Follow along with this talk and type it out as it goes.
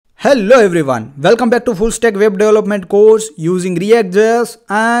Hello everyone, welcome back to full stack web development course using React.js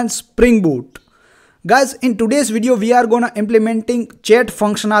and Spring Boot. Guys, in today's video we are gonna implementing chat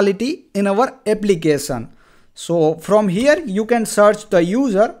functionality in our application. So from here you can search the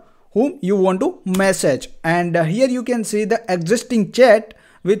user whom you want to message, and here you can see the existing chat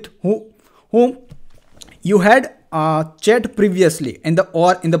with whom you had chat previously in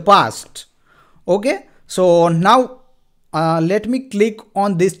the past. Okay, so now let me click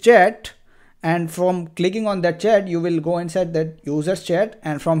on this chat, and from clicking on that chat you will go inside that user's chat,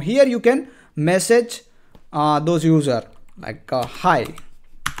 and from here you can message those user like hi.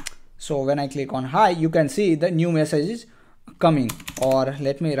 So when I click on hi, you can see the new messages coming, or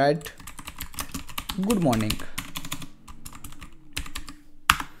let me write good morning.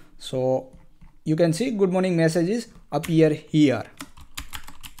 So you can see good morning messages appear here.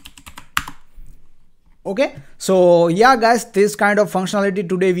 Okay, so yeah guys, this kind of functionality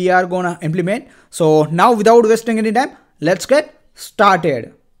today we are gonna implement. So now without wasting any time, let's get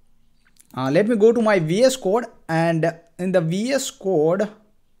started. Let me go to my VS Code, and in the VS Code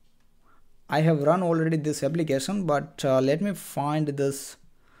I have run already this application, but let me find this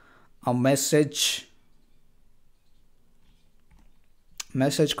message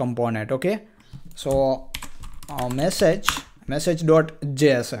component. Okay, so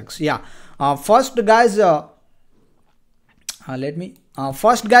message.jsx. Yeah, first guys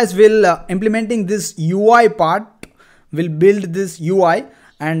will implementing this UI part, will build this UI,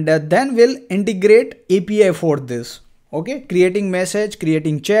 and then will integrate API for this. Okay, creating message,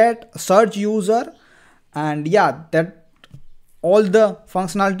 creating chat, search user, and yeah, that all the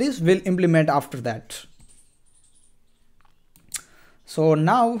functionalities will implement after that. So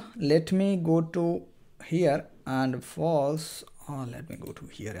now let me go to here, and first let me go to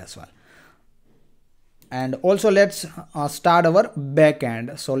here as well, and also let's start our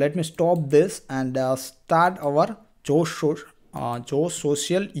backend. So let me stop this and start our Josh Social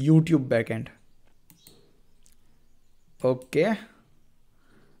YouTube backend. Okay,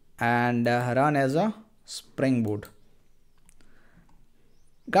 and run as a Spring Boot.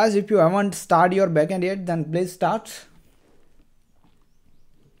 Guys, if you haven't started your backend yet, then please start.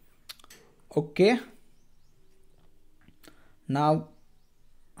 Okay, now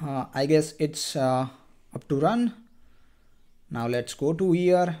I guess it's up to run. Now let's go to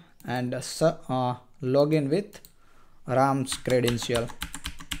here and log in with Ram's credential,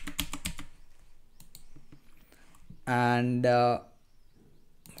 and why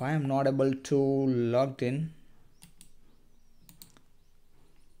I'm not able to log in.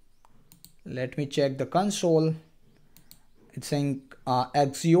 Let me check the console. It's saying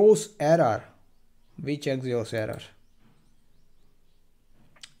Axios error. Which Axios error?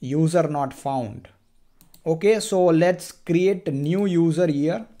 User not found. Okay, so let's create a new user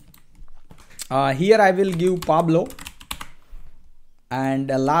here. Here I will give Pablo, and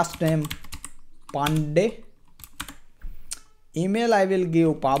last name Pandey. Email I will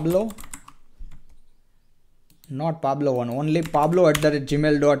give Pablo, not Pablo1, only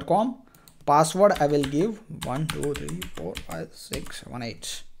pablo@gmail.com. Password I will give 1 2 3 4 5 6 7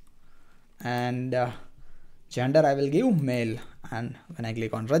 8, and gender I will give male. And when I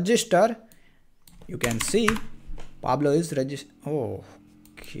click on register, you can see Pablo is registered. Oh,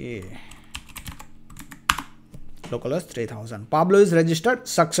 okay, localhost 3000. Pablo is registered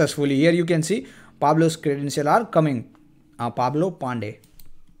successfully. Here you can see Pablo's credentials are coming. Pablo Pandey.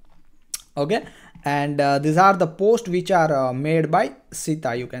 Okay, and these are the posts which are made by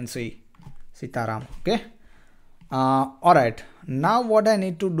Sita. You can see Sitaram. Okay, all right, now what I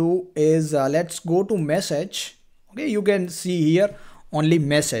need to do is let's go to message. Okay, you can see here only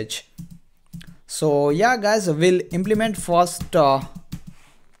message. So yeah guys, we'll implement first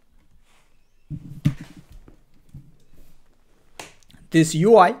this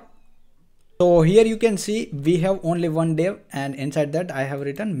UI. So here you can see we have only one div, and inside that I have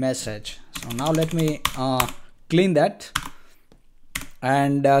written message. So now let me clean that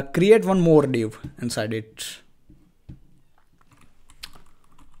and create one more div inside it,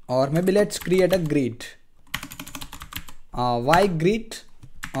 or maybe let's create a grid. Why grid?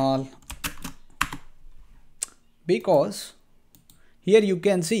 Because here you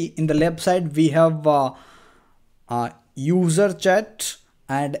can see in the left side we have user chat,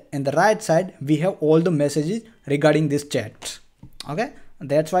 and in the right side we have all the messages regarding this chat. Okay,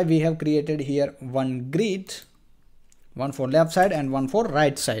 that's why we have created here one grid, one for left side and one for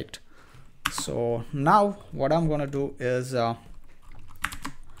right side. So now what I'm gonna do is I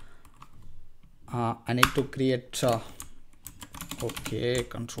need to create okay,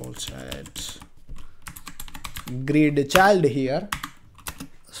 control set grid child here.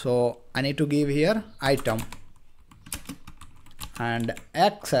 So I need to give here item and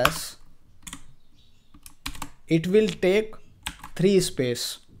access. It will take 3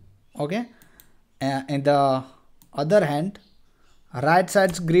 space. Okay. In the other hand, right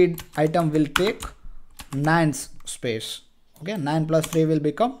side's grid item will take 9 space. Okay, 9 plus 3 will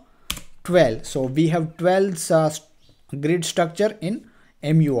become 12. So we have 12 grid structure in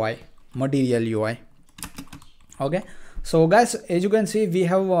MUI, material UI. Okay, so guys, as you can see, we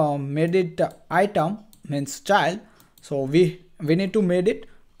have made it item means child. So we need to make it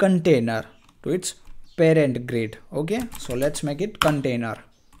container to its parent grid. Okay, so let's make it container.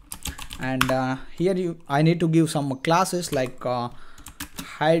 And here I need to give some classes like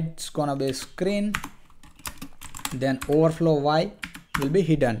hide's gonna be screen, then overflow y will be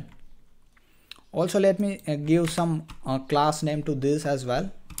hidden. Also let me give some class name to this as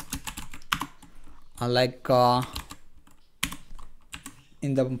well, like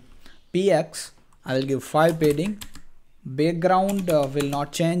in the px I will give 5 padding. Background will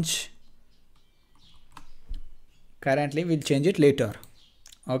not change currently, we'll change it later.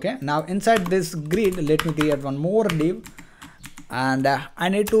 Okay, now inside this grid let me create one more div, and I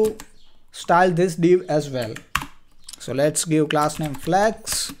need to style this div as well. So let's give class name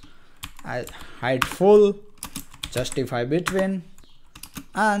flex, I hide full, justify between,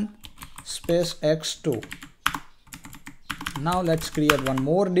 and space x2. Now let's create one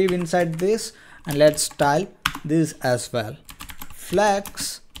more div inside this, and let's style this as well.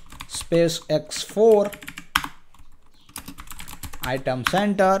 Flex space x4, item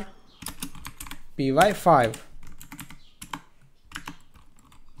center, py5,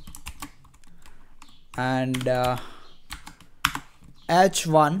 and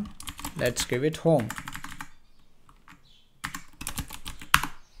h1 let's give it home.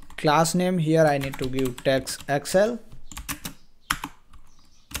 Class name here I need to give text XL,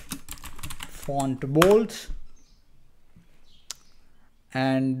 font bold,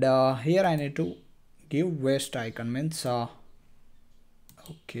 and here I need to give west icon means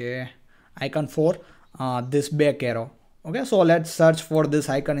okay, icon for this back arrow. Okay, so let's search for this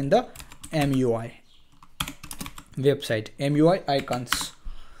icon in the MUI website, MUI icons,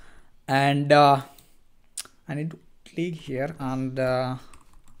 and I need to click here on the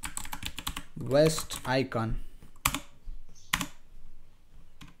west icon,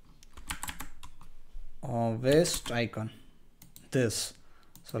 west icon, this.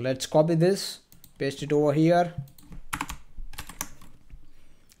 So let's copy this, paste it over here,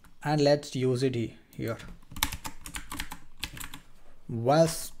 and let's use it here,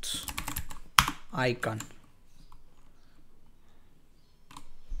 west icon.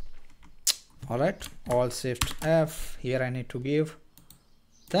 Alright, Alt Shift F, here I need to give.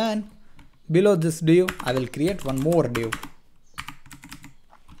 Then below this div I will create one more div.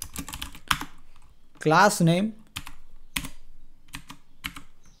 Class name,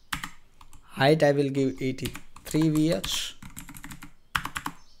 height I will give 83 VH,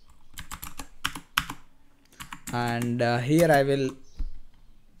 and here I will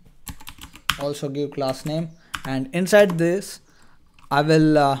also give class name, and inside this I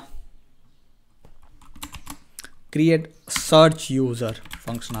will create search user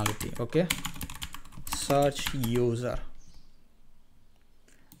functionality. Okay, search user.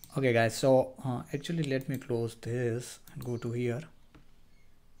 Okay guys, so actually let me close this and go to here.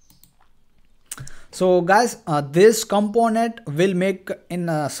 So guys, this component will make in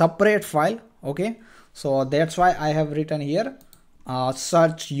a separate file. Okay, so that's why I have written here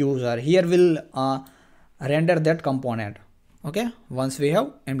search user. Here will render that component. Okay, once we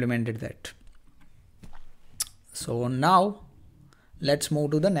have implemented that. So now let's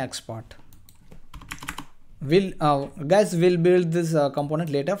move to the next part. Guys, we'll build this component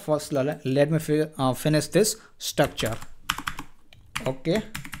later. First let me finish this structure. Okay,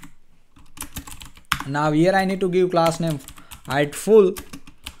 now here I need to give class name height full,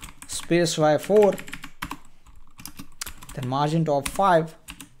 space y4, then margin top 5,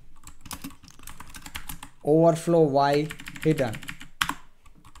 overflow y hidden,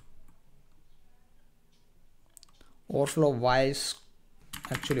 overflow y,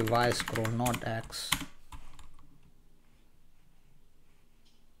 actually y scroll, not x.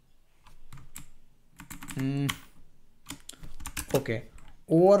 Okay,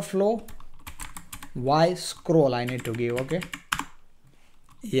 overflow y scroll I need to give. Okay,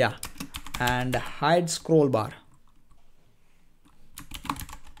 yeah, and hide scroll bar.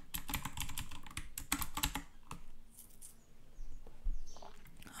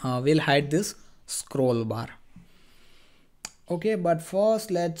 We'll hide this scroll bar. Okay, but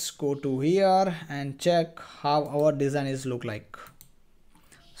first let's go to here and check how our design is look like.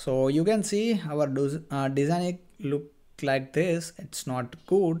 So you can see our design look like this. It's not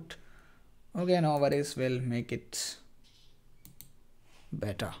good. Okay, no worries, we'll make it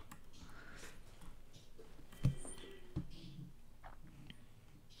better.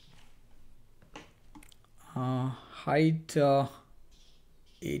 Height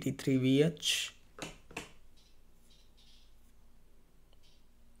 83 VH.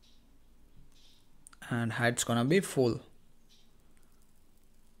 And height's gonna be full.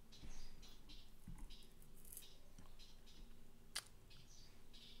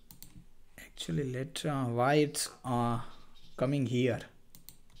 Actually, let why it's coming here.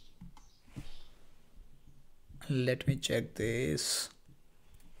 Let me check this.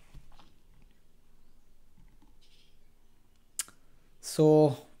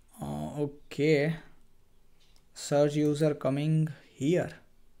 So okay, search user coming here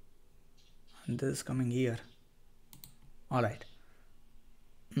and this is coming here. All right.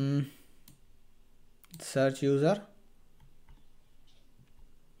 Search user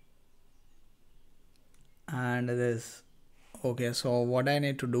and this. Okay, so what I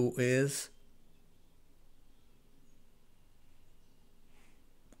need to do is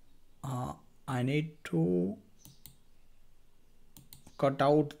I need to cut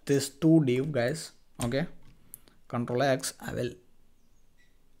out this two div, guys. Okay, Control X, I will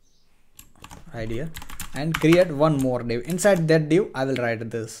right here and create one more div. Inside that div I will write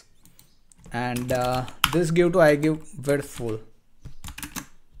this, and this give to I give width full.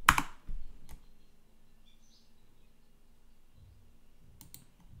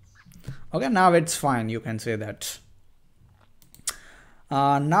 Okay, now it's fine, you can say that.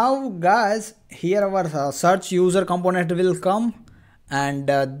 Now guys, here our search user component will come, and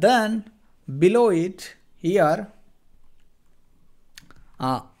then below it here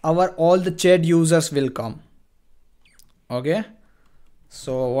our all the chat users will come. Okay,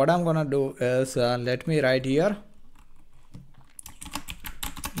 so what I'm gonna do is let me write here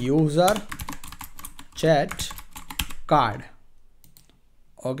user chat card.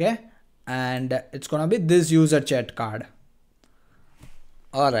 Okay, and it's gonna be this user chat card.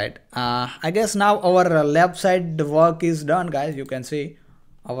 All right, I guess now our left side work is done, guys. You can see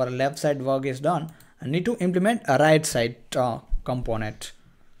our left side work is done. I need to implement a right side component.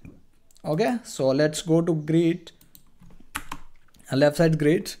 Okay, so let's go to grid, left side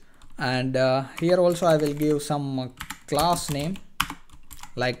grid, and here also I will give some class name,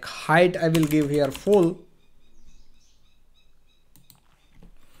 like height I will give here full.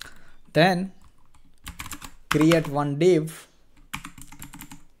 Then create one div.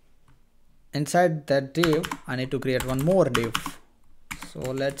 Inside that div I need to create one more div. So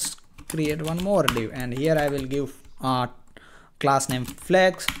let's create one more div, and here I will give class name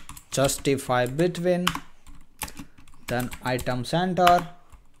flex, justify between, then item center,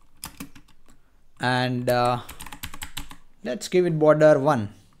 and let's give it border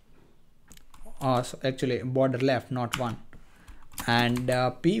 1. So actually border left, not 1, and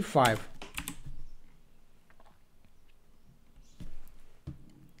P5.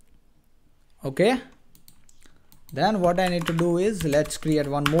 Okay, then what I need to do is let's create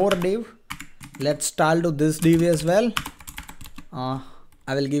one more div. Let's style to this div as well.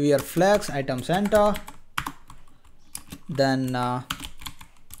 I will give here flex, item center, then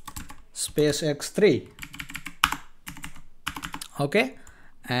space x3. Okay,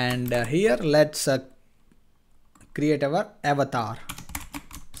 and here let's create our avatar.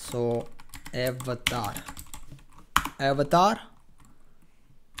 So avatar,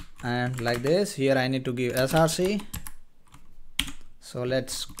 and like this. Here I need to give src, so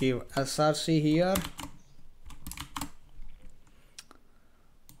let's give src here.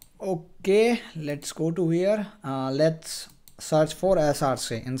 Okay, let's go to here. Let's search for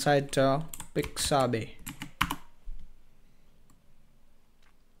src inside Pixabay.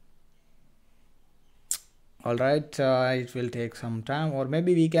 All right, it will take some time, or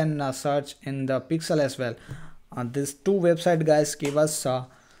maybe we can search in the pixel as well. These two website guys give us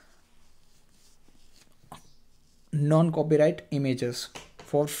non-copyright images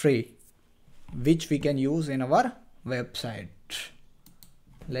for free, which we can use in our website.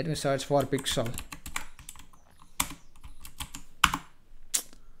 Let me search for pixel.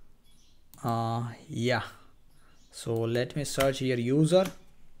 Yeah, so let me search here user,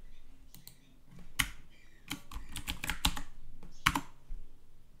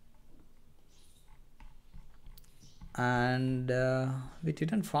 and we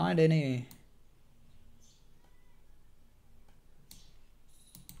didn't find any.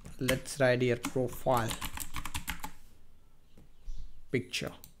 Let's write here profile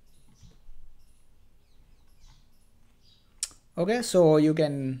picture. Okay, so you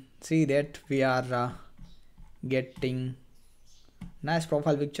can see that we are getting nice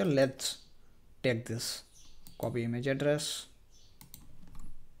profile picture. Let's take this, copy image address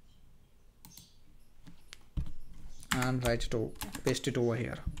and paste it over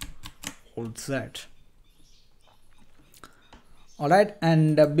here. Hold that. Alright,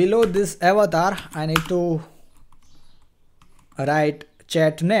 and below this avatar I need to write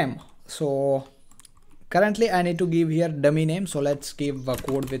chat name. So currently I need to give here dummy name, so let's give a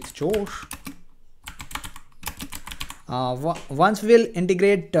code with Josh. Once we'll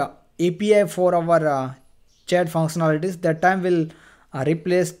integrate API for our chat functionalities, that time we'll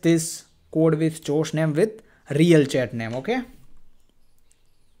replace this code with Josh name with real chat name. Okay,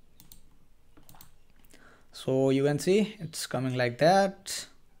 so you can see it's coming like that.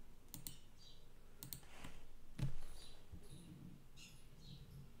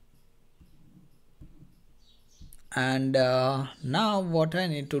 And now what I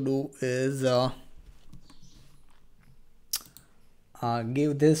need to do is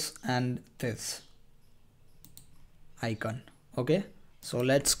give this and this icon. Okay, so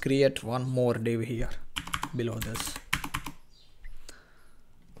let's create one more div here below this.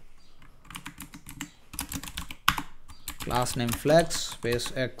 Class name flex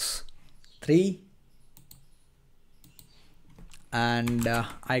space x3 and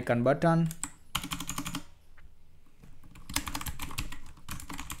icon button,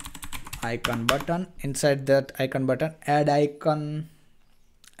 inside that icon button add icon,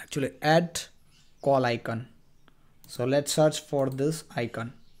 actually add call icon. So let's search for this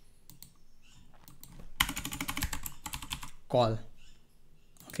icon, call.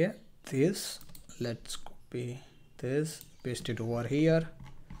 Okay, this, let's copy this, paste it over here.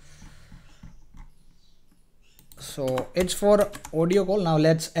 So it's for audio call. Now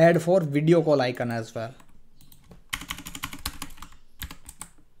let's add for video call icon as well.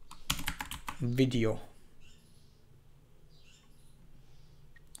 Video,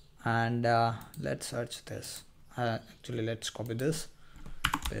 and let's search this. Actually let's copy this,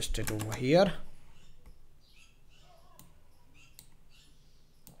 paste it over here.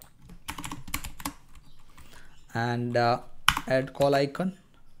 And add call icon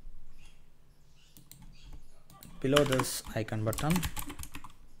below this icon button.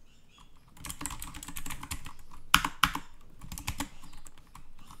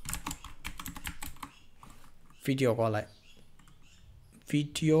 Video call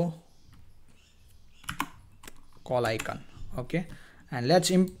icon. Okay, and let's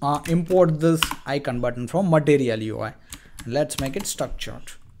import this icon button from material UI. Let's make it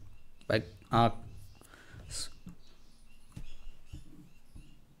structured like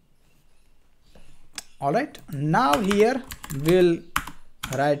alright, now here we'll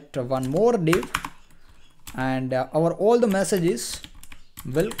write one more div, and all the messages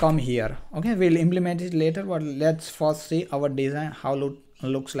will come here. Okay, we'll implement it later, but let's first see our design, how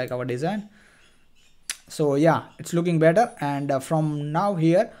looks like our design. So yeah, it's looking better, and from now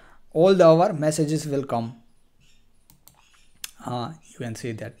here all our messages will come. You can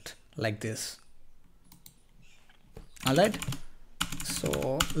see that like this. Alright,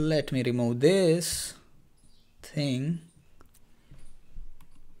 so let me remove this thing,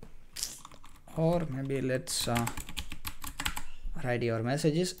 or maybe let's write your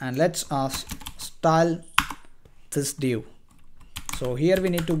messages, and let's style this div. So here we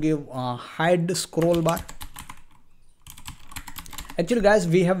need to give hide scroll bar. Actually guys,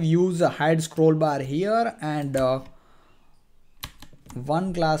 we have used a hide scroll bar here, and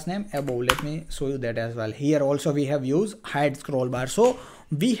one class name above. Let me show you that as well. Here also we have used hide scroll bar. So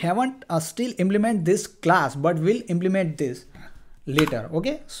we haven't still implement this class, but we'll implement this later.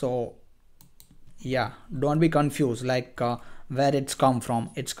 Okay, so yeah, don't be confused like where it's come from.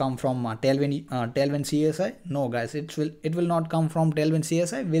 It's come from Tailwind CSI. No guys, it will not come from Tailwind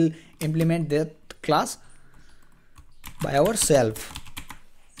CSI. We'll implement that class by ourselves.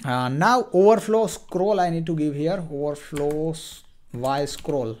 Now overflow scroll I need to give here, overflows y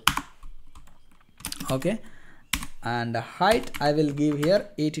scroll. Okay, and height I will give here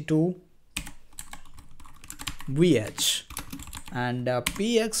 82 VH, and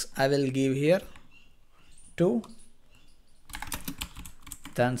px I will give here 2,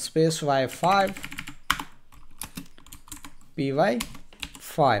 then space y5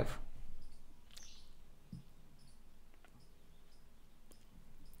 py5.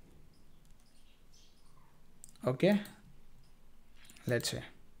 Okay, let's see.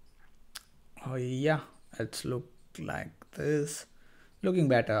 Oh yeah, it's look like this, looking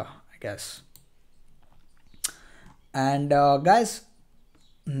better I guess. And guys,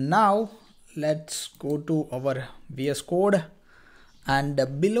 now let's go to our VS Code And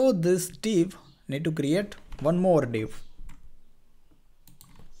below this div need to create one more div.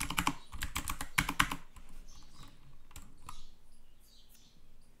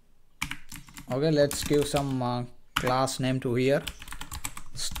 Okay, let's give some class name to here.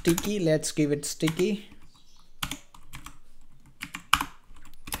 Sticky, let's give it sticky.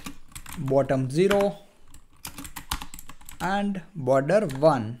 Bottom 0 and border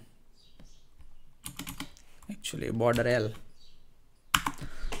 1, actually border L.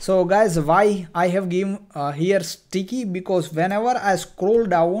 So guys, why I have given here sticky? Because whenever I scroll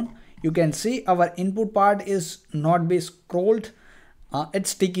down, you can see our input part is not be scrolled,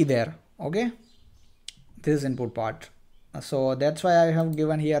 it's sticky there. Okay, this input part, so that's why I have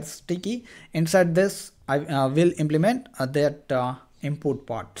given here sticky. Inside this I will implement that input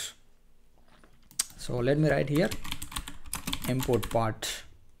part. So let me write here input part,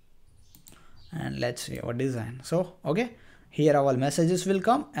 and let's see our design. So okay, here our messages will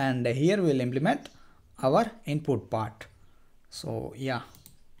come, and here we'll implement our input part. So yeah,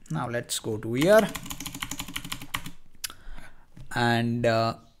 now let's go to here, and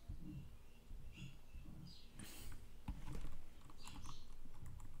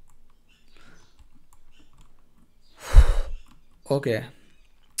okay,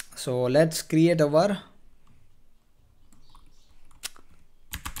 so let's create our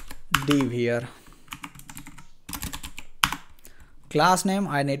div here. Class name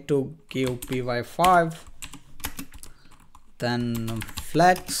I need to give py5, then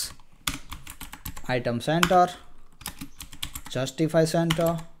flex, item center, justify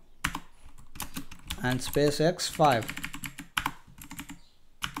center, and space x5,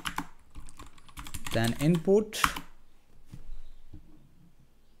 then input,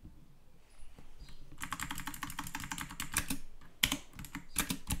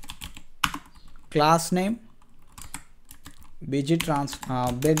 class name, bg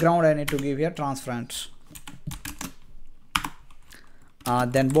background I need to give here transparent,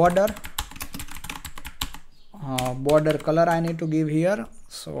 then border color I need to give here,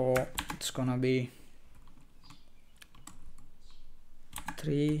 so it's gonna be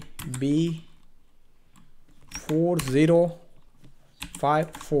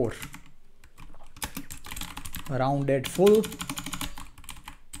 3B4054, rounded full,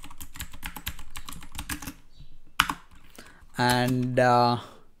 and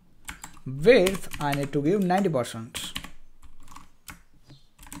width I need to give 90%,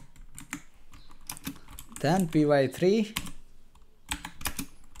 then py3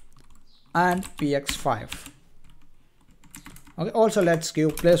 and px5. Okay, also let's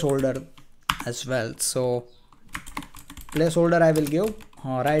give placeholder as well. So placeholder I will give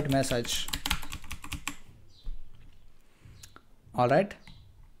write message. All right,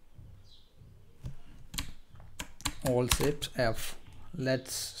 all ships F.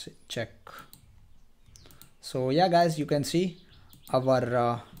 Let's check. So yeah guys, you can see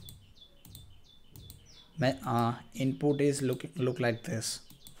our input is look like this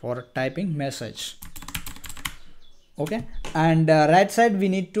for typing message. Okay, and right side we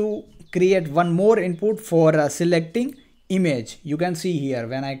need to create one more input for selecting image. You can see here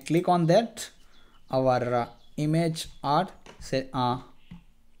when I click on that, our image art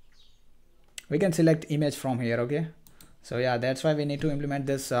we can select image from here. Okay, so yeah, that's why we need to implement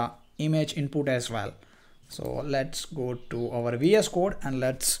this image input as well. So let's go to our VS Code and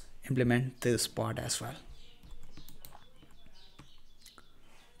let's implement this part as well.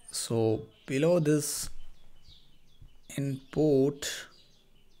 So below this input,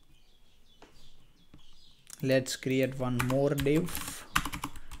 let's create one more div.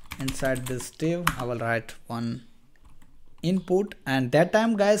 Inside this div I will write one input, and that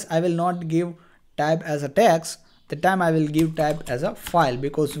time guys I will not give type as a text, that time I will give type as a file,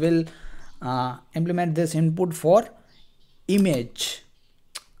 because we'll implement this input for image,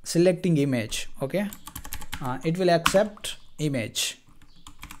 selecting image. Okay, it will accept image.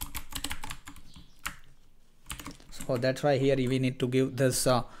 So that's why here we need to give this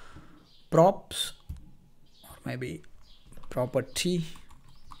props, or maybe property.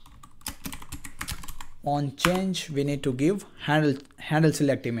 On change we need to give handle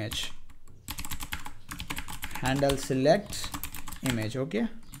select image, handle select image. Okay,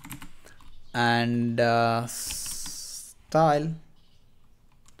 and style,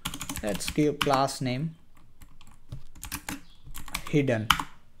 let's give class name hidden.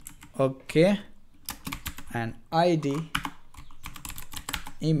 Okay, and id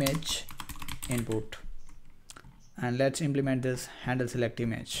image input, and let's implement this handle select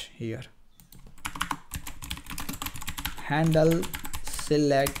image here. Handle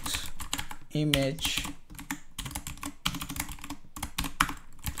select image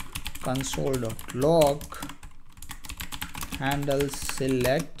console.log handle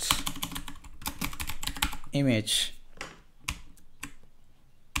select image.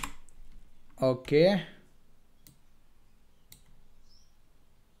 Okay,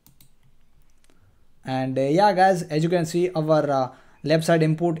 and yeah guys, as you can see, our left side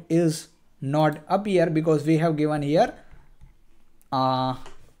input is not up here because we have given here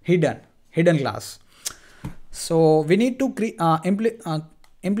hidden class. So we need to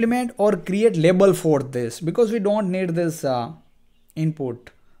implement or create label for this because we don't need this input.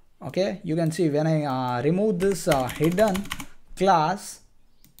 Okay, you can see when I remove this hidden class,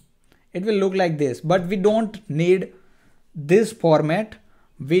 it will look like this, but we don't need this format.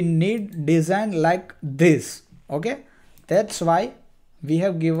 We need design like this. Okay, that's why we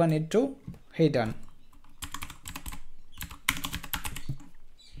have given it to hidden.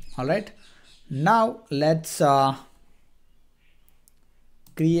 All right, now let's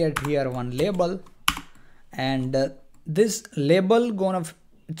create here one label, and this label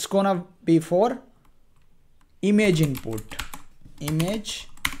it's gonna be for image input.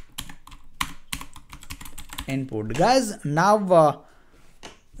 Guys, now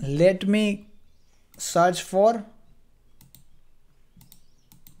let me search for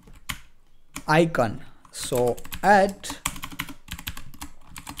icon. So add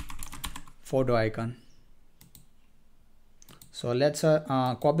photo icon. So let's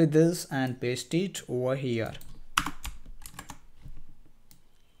copy this and paste it over here,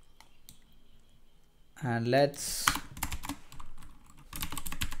 and let's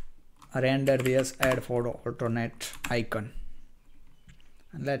render this add photo alternate icon,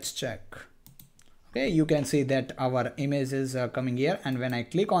 and let's check. Okay, you can see that our image is coming here, and when I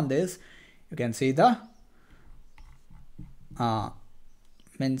click on this, you can see the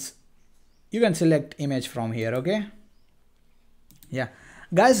means you can select image from here. Okay, yeah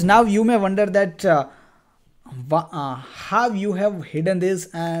guys, now you may wonder that how you have hidden this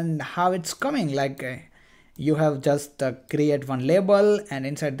and how it's coming. Like you have just create one label, and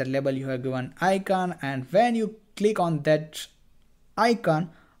inside the label you have given icon, and when you click on that icon,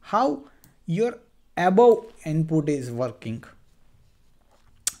 how your above input is working.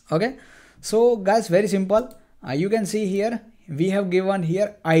 Okay, so guys, very simple. You can see here we have given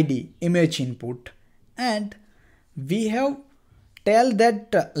here id image input, and we have tell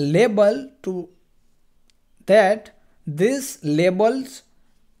that label to that this labels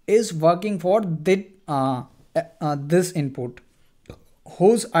is working for this input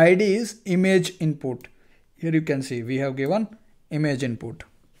whose id is image input. Here you can see we have given image input.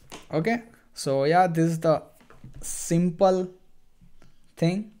 Okay, so yeah, this is the simple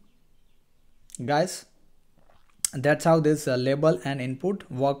thing guys. That's how this label and input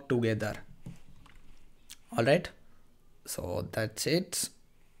work together. All right, so that's it.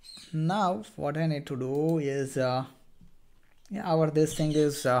 Now what I need to do is yeah, this thing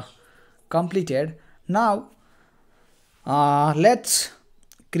is completed. Now let's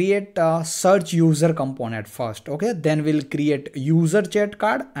create a search user component first. Okay, then we'll create user chat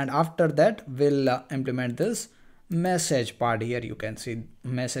card, and after that we'll implement this message part. Here you can see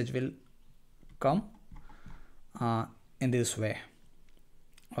message will come in this way.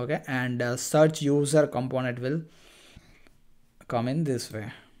 Okay, and search user component will come in this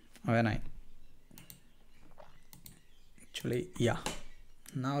way. When I actually, yeah,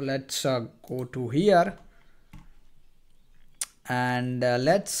 now let's go to here, and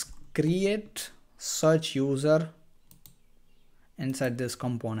let's create search user inside this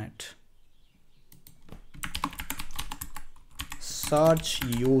component. Search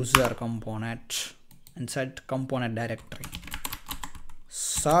user component inside component directory.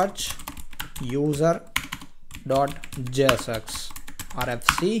 Search user .jsx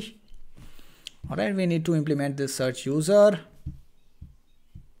rfc. All right, we need to implement this search user.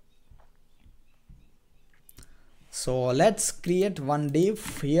 So let's create one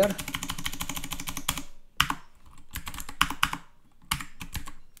div here.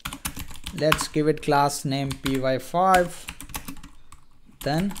 Let's give it class name py5,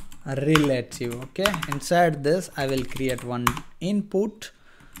 then relative. Okay, inside this I will create one input,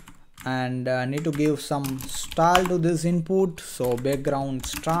 and need to give some style to this input. So background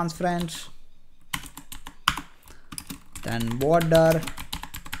transparent, then border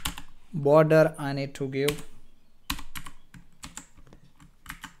I need to give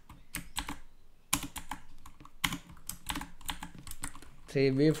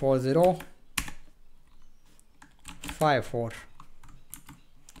 $3B4054.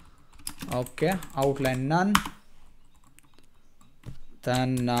 Okay, outline none,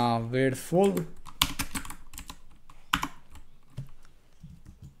 then width full,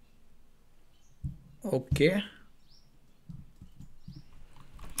 Okay,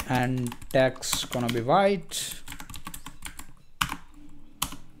 and text gonna be white.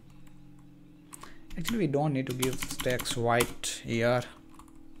 Actually, we don't need to give text white here.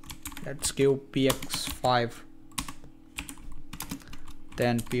 Let's give px5,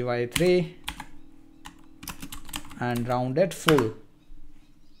 then py3, and rounded full.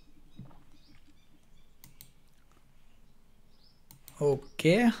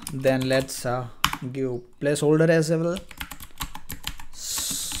 Okay, then let's give placeholder as well.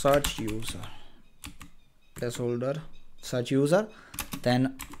 Search user, placeholder search user.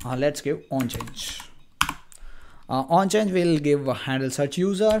 Then let's give on change. On change we'll give handle search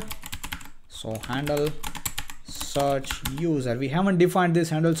user. So handle search user. We haven't defined this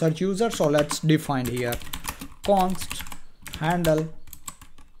handle search user, so let's define here. Const handle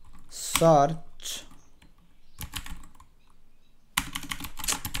search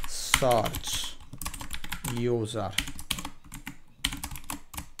user.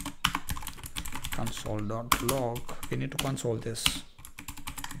 Console.log. We need to console this.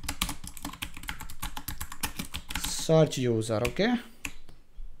 Search user. Okay.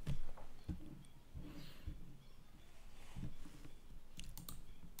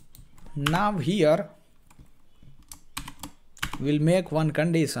 Now here we'll make one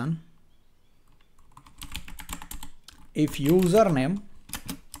condition. If username,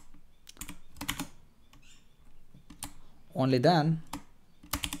 only then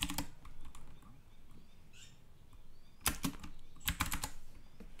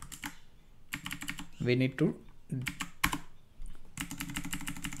we need to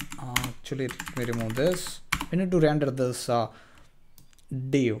actually let me remove this. We need to render this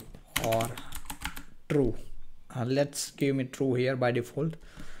div or true. Let's give me true here by default.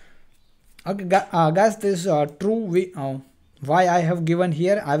 Okay, guys, this true why I have given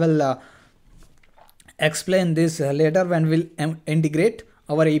here, I will explain this later when we'll integrate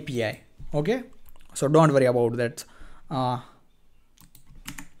our API. Okay, so don't worry about that.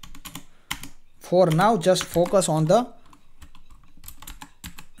 For now, just focus on the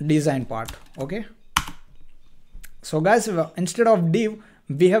design part. Okay, so guys, instead of div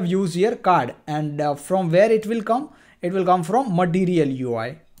we have used here card, and from where it will come? It will come from material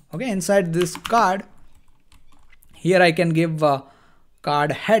UI. Okay, inside this card here I can give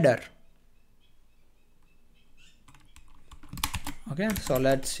card header. Okay, so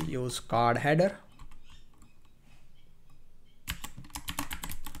let's use card header.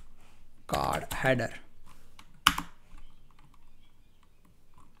 Card header.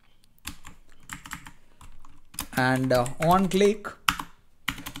 And on click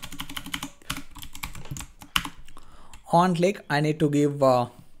I need to give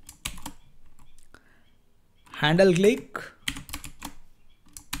handle click.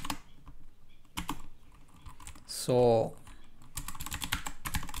 So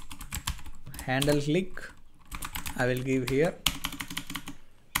handle click I will give here,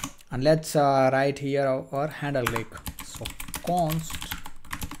 and let's write here our handle click. So const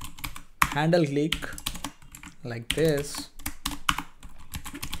handle click like this,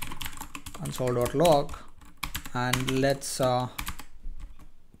 console.log, and let's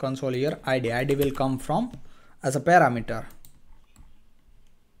console here id will come from as a parameter.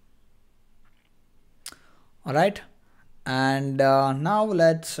 All right, and now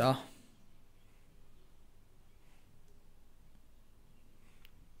let's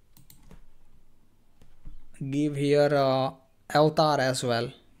give here avatar as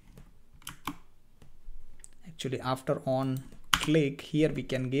well. Actually, after on click here we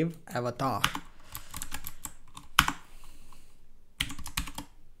can give avatar.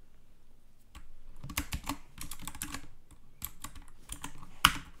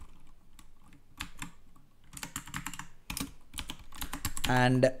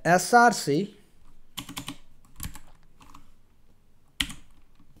 And src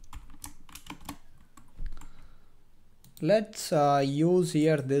let's use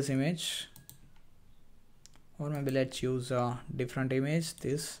here this image, or maybe let's use a different image.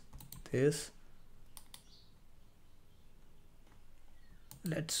 This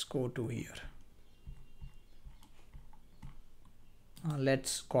let's go to here.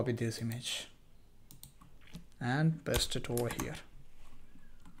 Let's copy this image and paste it over here.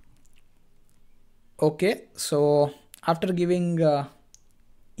 Okay, so after giving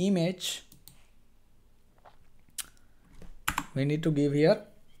image, we need to give here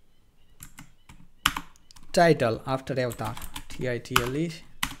title after avatar, title.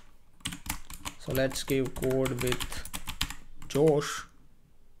 So let's give code with Josh,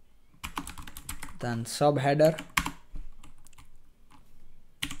 then subheader,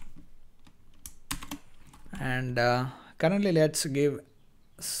 and currently let's give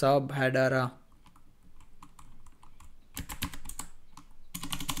sub header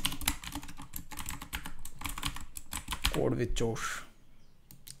code with Josh,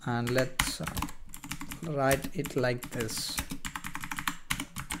 and let's write it like this.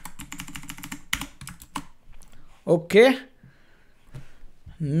 Okay,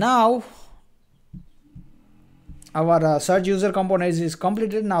 now our search user component is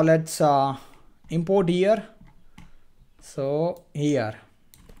completed. Now let's import here. So here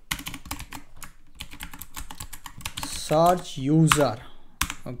search user.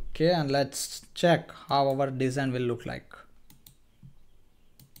 Okay, and let's check how our design will look like.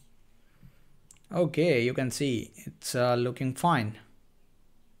 Okay, you can see it's looking fine.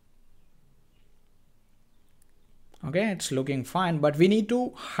 Okay, it's looking fine, but we need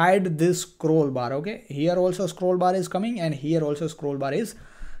to hide this scroll bar. Okay, here also scroll bar is coming and here also scroll bar is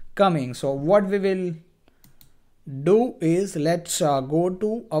coming. So what we will do is let's go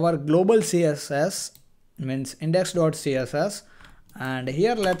to our global CSS, means index.css, and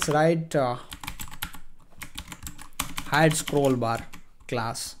here let's write hide scroll bar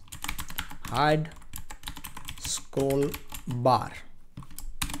class, hide scroll bar,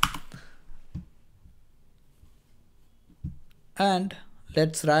 and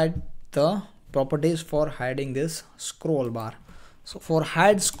let's write the properties for hiding this scroll bar. So for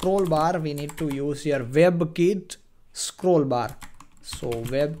hide scroll bar we need to use here WebKit scroll bar. So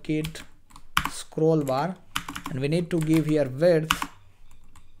WebKit scroll bar, and we need to give here width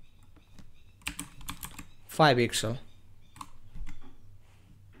 5 pixel.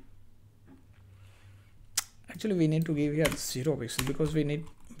 Actually we need to give here 0 pixel because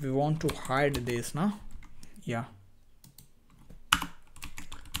we want to hide this now. Yeah,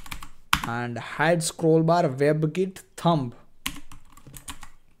 and hide scroll bar WebKit thumb.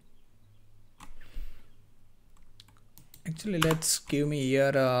 Actually let's give me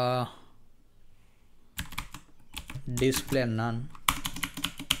here display none,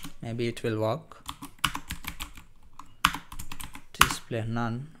 maybe it will work. Display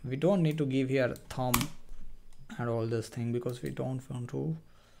none. We don't need to give here thumb and all this thing because we don't want to.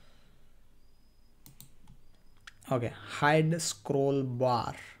 Okay, hide scroll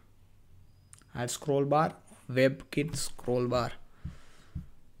bar, hide scroll bar WebKit scroll bar.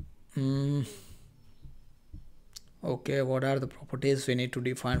 Okay, what are the properties we need to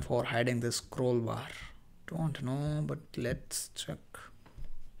define for hiding this scroll bar? Don't know, but let's check.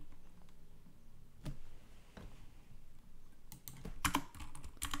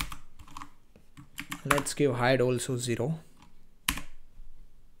 Let's give hide also 0.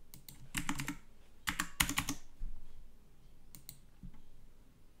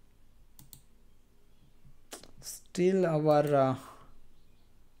 Still our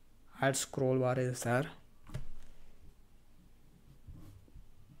hide scroll bar is there.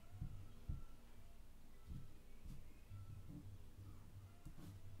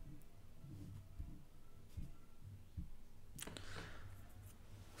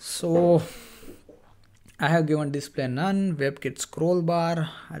 So I have given display none, WebKit scroll bar,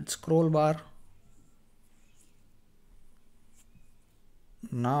 hide scroll bar.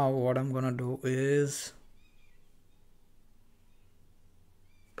 Now what I'm gonna do is,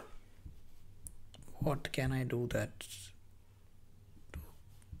 what can I do that?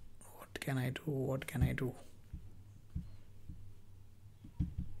 What can I do? What can I do?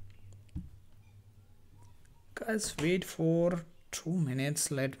 Guys, wait for 2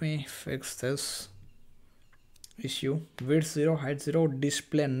 minutes. Let me fix this issue. Width 0, height 0,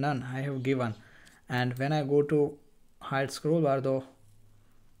 display none I have given, and when I go to hide scroll bar, though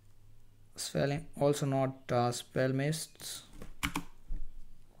spelling also not spell missed,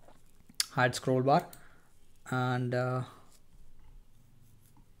 hide scroll bar, and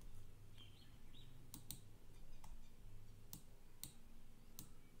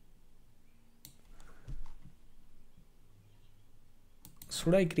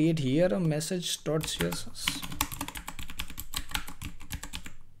should I create here a message.css?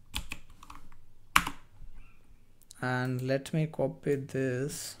 And let me copy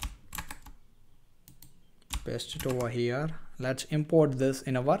this, paste it over here. Let's import this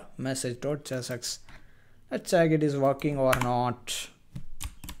in our message.csx. Let's check it is working or not.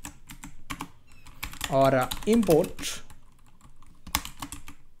 Or import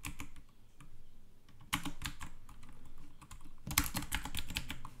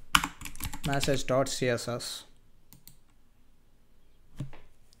message.css.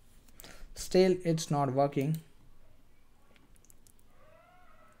 Still it's not working.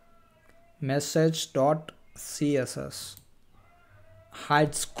 Message.css,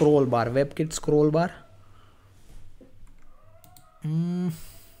 hide scroll bar, WebKit scroll bar.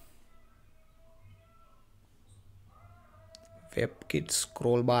 WebKit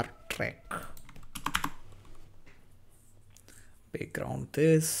scroll bar track. Background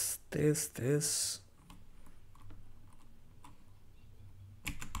this.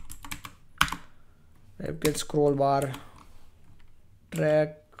 WebKit scroll bar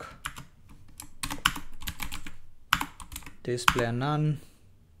track. Display none.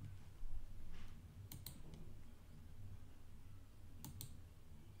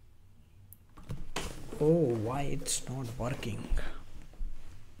 Oh, why it's not working?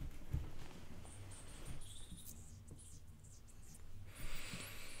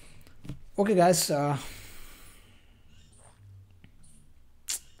 Okay guys,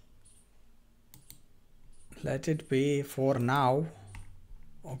 let it be for now.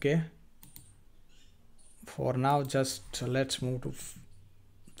 Okay, for now just let's move to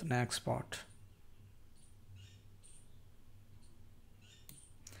the next part.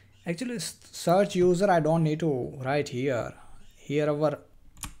 Actually, search user I don't need to write here. Here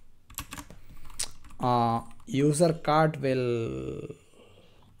our user card will,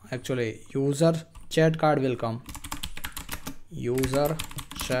 actually user chat card will come. User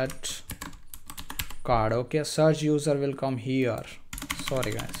chat card. Okay, search user will come here.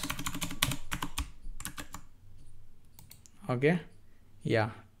 Sorry guys. Okay, yeah,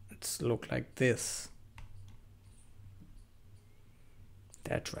 it's look like this.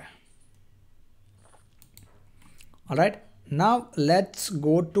 That way. All right, now let's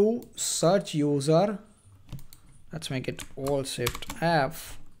go to search user. Let's make it all shift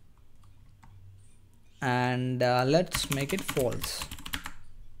F, and let's make it false.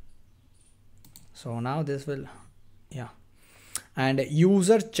 So now this will, yeah, and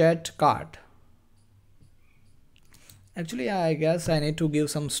user chat card. Actually, I guess I need to give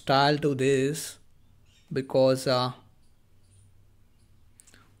some style to this, because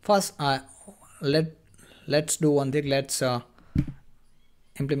first let's do one thing. Let's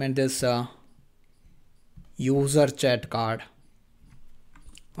implement this user chat card.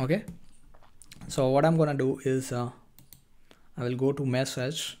 Okay, so what I'm gonna do is I will go to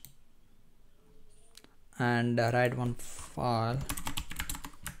message and write one file,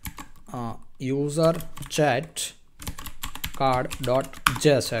 user chat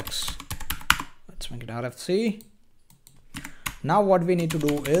card.jsx. Let's make it RFC. Now what we need to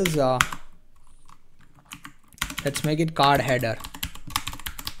do is let's make it card header,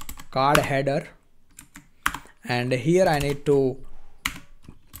 and here I need to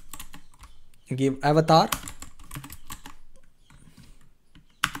give avatar.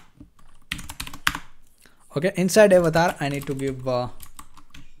 Okay, inside avatar I need to give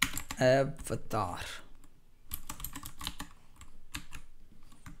avatar.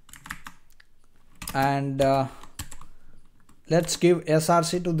 And let's give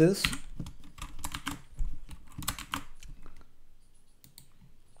src to this.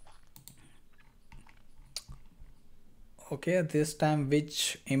 Okay, this time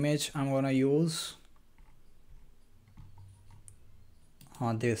which image I'm gonna use?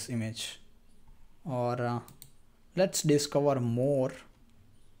 This image, or let's discover more.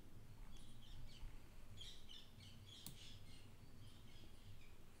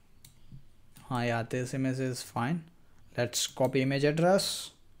 Yeah, this image is fine. Let's copy image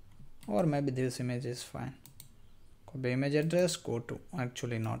address, or maybe this image is fine. Copy image address, go to,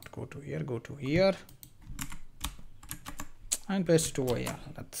 actually not go to here, go to here and paste it over here.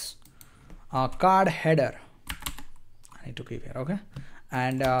 That's card header I need to keep here. Okay,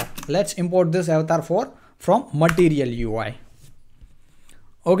 and let's import this avatar from material UI.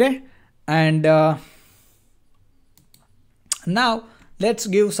 Okay, and now let's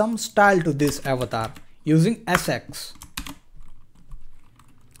give some style to this avatar using SX.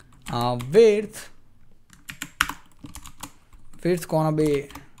 Width gonna be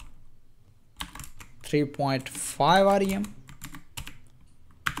 3.5 rem.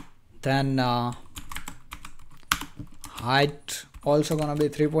 Then height also gonna be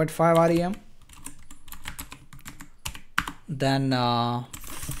 3.5 rem. Then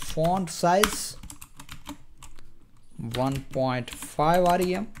font size 1.5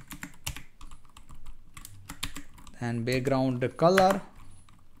 rem. And background color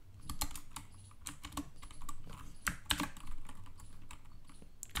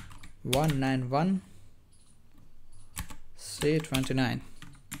 (191) say 29,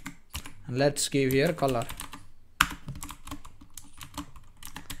 and let's give here color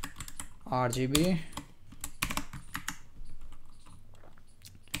RGB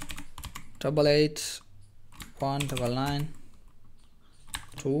 888199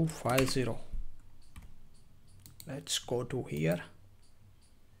 250. let's go to here,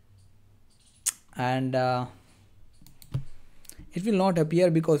 and it will not appear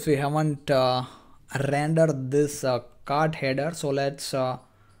because we haven't rendered this card header. So let's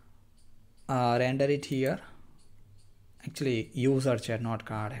render it here. Actually, user chat, not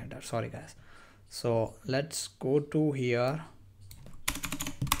card header, sorry guys. So let's go to here,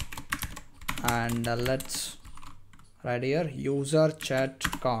 and let's write here user chat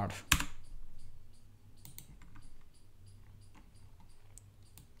card.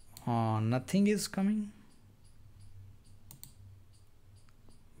 Nothing is coming.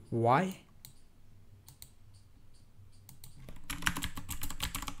 Why?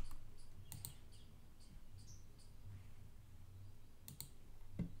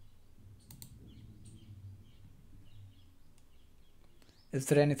 Is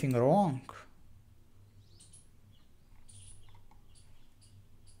there anything wrong?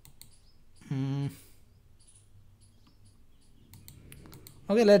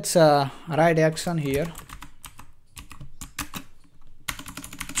 Okay, let's write action here.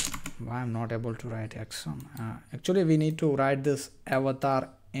 Why I'm not able to write action? Actually, we need to write this avatar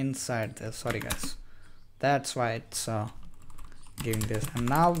inside this. Sorry guys, that's why it's giving this. And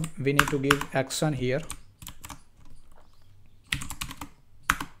now we need to give action here.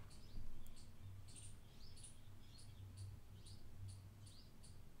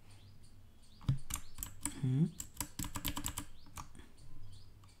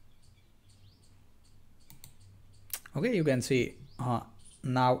 Okay, you can see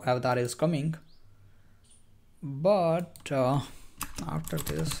now avatar is coming, but after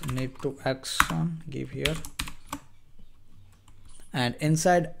this need to action, give here, and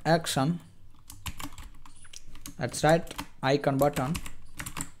inside action let's write icon button.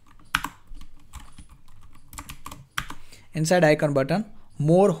 Inside icon button,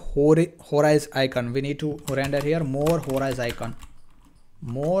 more horizon icon. We need to render here more horizon icon,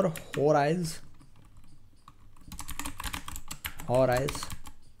 more horizon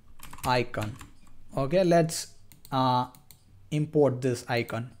icon. Okay, let's import this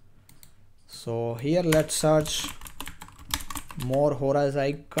icon. So here let's search more horizon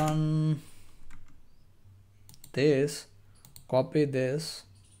icon, this, copy this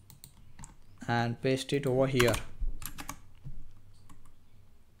and paste it over here.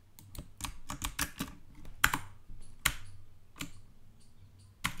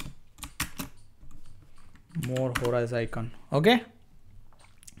 More horizon icon. Okay,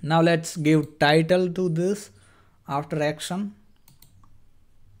 now let's give title to this after action.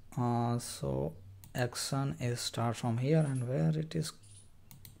 So action is start from here and where it is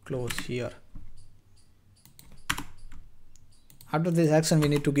close here. After this action we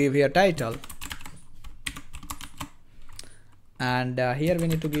need to give here title, and here we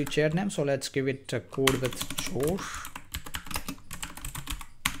need to give chat name. So let's give it a code with Josh.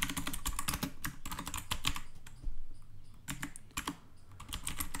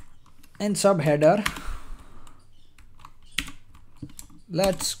 In subheader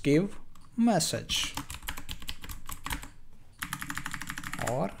let's give message,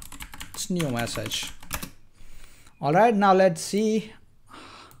 or it's new message. All right, now let's see.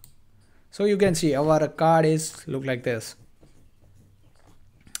 So you can see our card is look like this.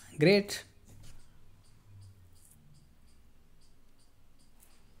 Great.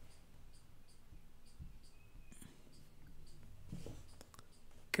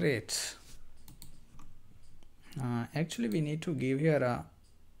 Great. Actually we need to give here a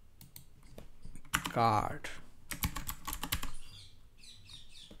card.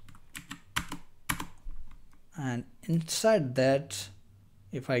 And inside that,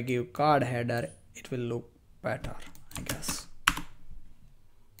 if I give card header, it will look better, I guess.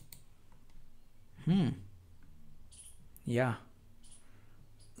 Yeah.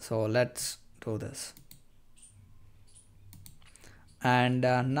 So let's do this. And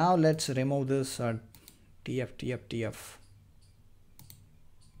now let's remove this tf.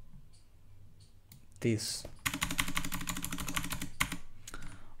 This.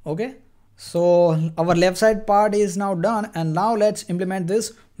 Okay, so our left side part is now done, and now let's implement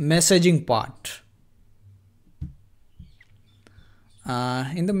this messaging part.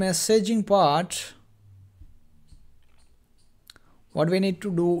 In the messaging part, what we need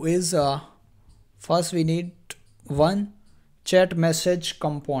to do is first we need one chat message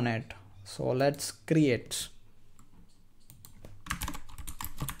component. So let's create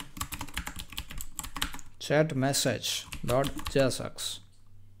chat message.jsx,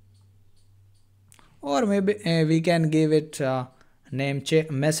 or maybe we can give it name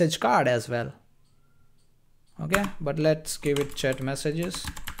message card as well. Okay, but let's give it chat messages,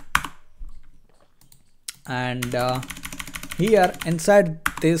 and here inside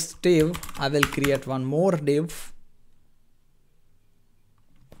this div I will create one more div,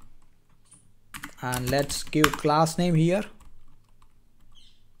 and let's give class name here.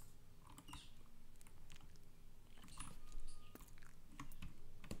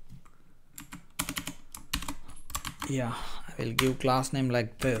 Yeah, I will give class name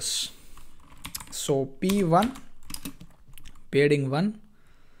like this. So p1 padding 1,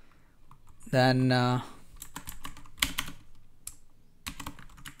 then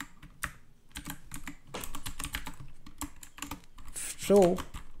show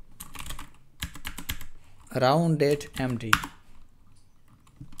rounded empty.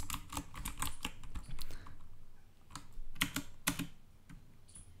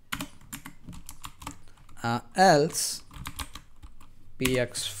 Else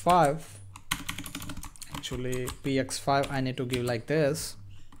px5, actually px5 I need to give like this,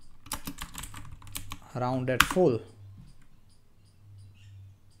 rounded full.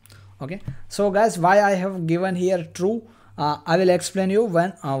 Okay, so guys, why I have given here true, I will explain you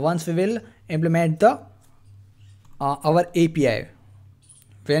when once we will implement the our API.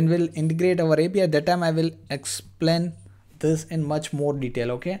 When we'll integrate our API, that time I will explain this in much more detail.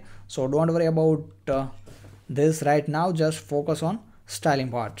 Okay, so don't worry about this right now, just focus on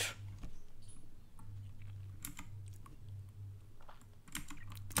styling part.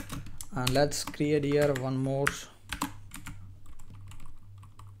 And let's create here one more.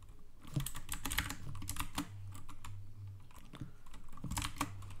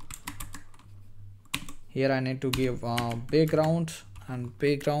 Here I need to give background, and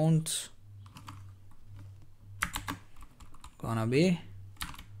background gonna be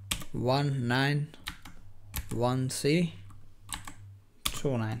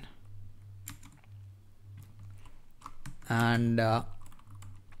 191C29, and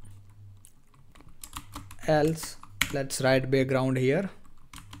else let's write background here.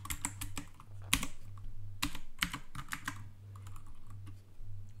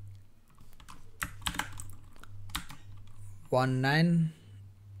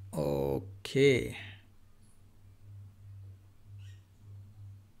 Okay.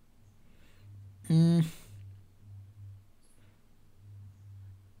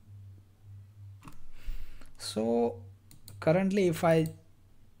 So currently if I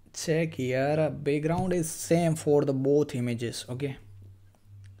check here, background is same for the both images. Okay,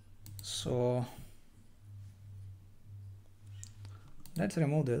 so let's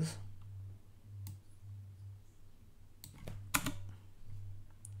remove this.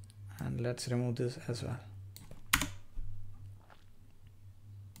 And let's remove this as well.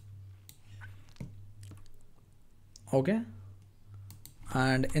 Okay,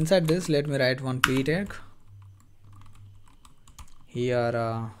 and inside this let me write one p tag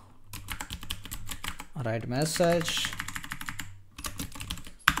here, write message,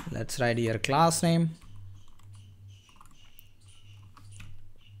 let's write here class name,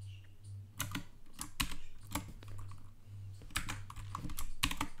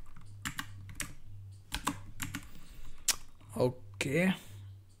 okay,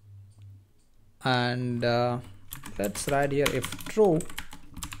 and let's write here if true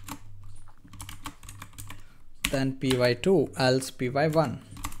then py2, else py1.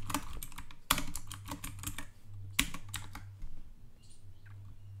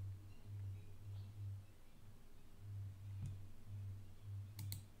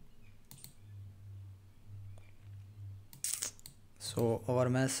 So our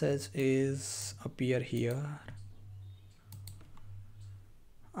message is appear here.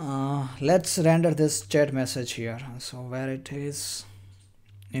 Let's render this chat message here. So where it is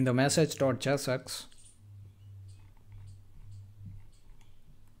in the message.jsx.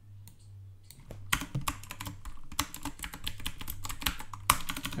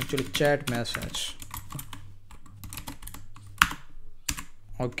 Actually chat message.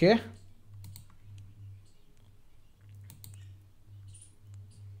 Okay,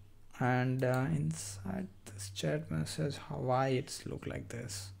 and inside this chat message, why it's look like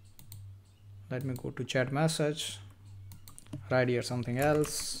this? Let me go to chat message, write here something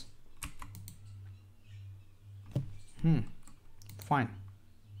else. Fine.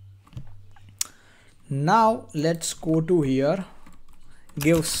 Now let's go to here,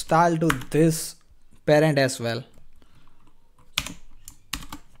 give style to this parent as well.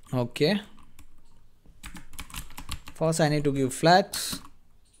 Okay, first I need to give flags,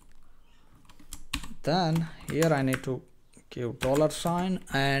 then here I need to give $,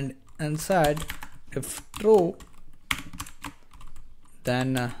 and inside if true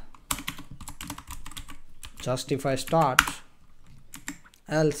then justify start,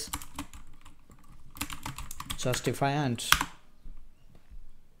 else justify and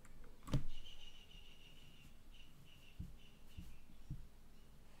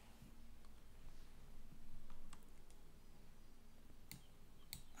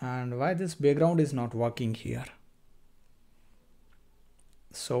why this background is not working here.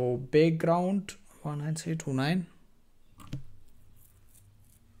 So background 19329,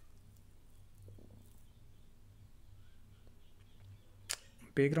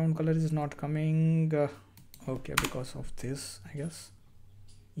 background color is not coming. Okay, because of this, I guess.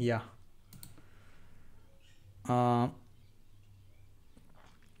 Yeah. All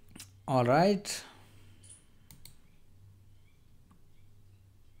right.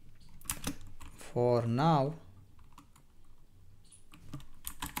 For now,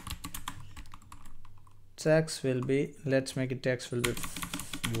 text will be, let's make it text will be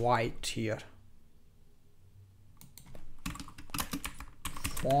white here.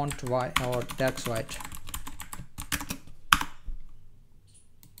 Font white or text white.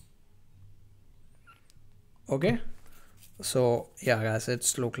 Okay, so yeah guys,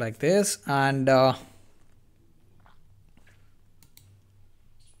 it's look like this. And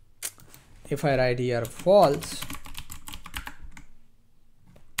if I write here false,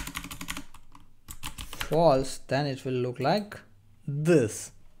 then it will look like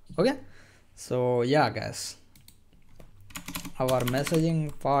this. Okay, so yeah guys, our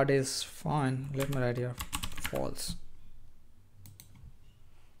messaging part is fine. Let me write here false.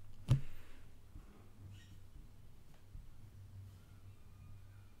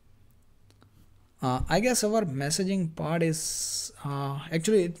 I guess our messaging part is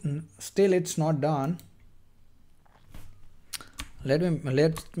actually still it's not done. Let me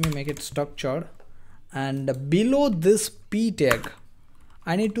make it structured, and below this p tag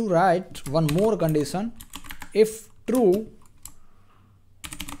I need to write one more condition. If true,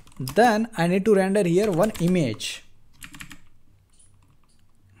 then I need to render here one image.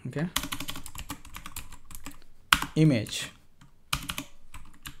 Okay, image.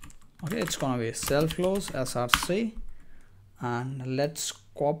 Okay, it's gonna be self close src, and let's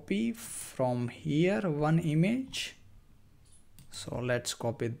copy from here one image. So let's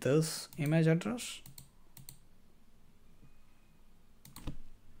copy this image address,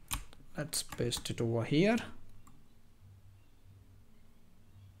 let's paste it over here,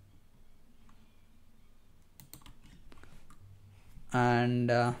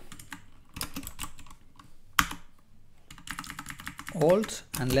 and alt,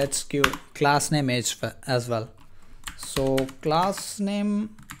 and let's give class name as well. So class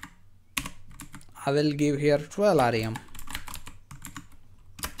name I will give here 12 rem,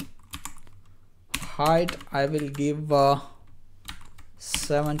 height I will give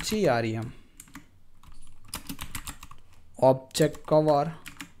 70 rem, object cover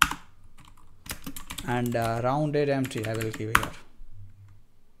and rounded empty I will give here.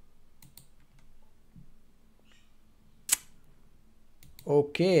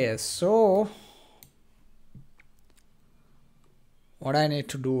 Okay, so what I need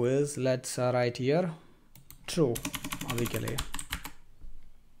to do is let's write here true.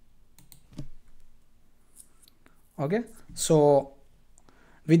 Okay, so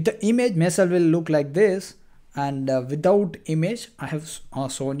with the image message will look like this, and without image I have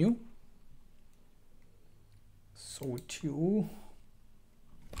shown you.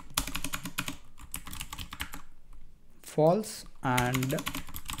 False and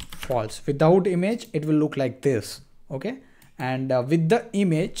false. Without image it will look like this. Okay, and with the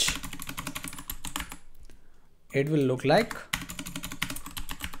image it will look like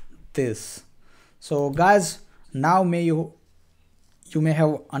this. So guys, now you may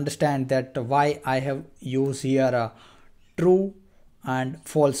have understand that why I have used here a true and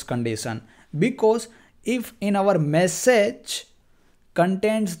false condition, because if in our message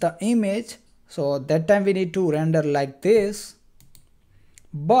contains the image, so that time we need to render like this.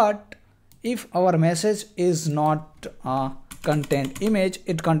 But if our message is not contain image,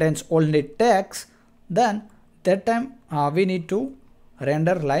 it contains only text, then that time we need to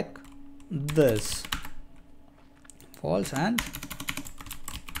render like this, false and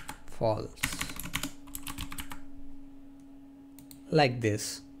false, like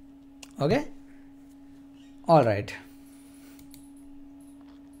this. Okay, all right.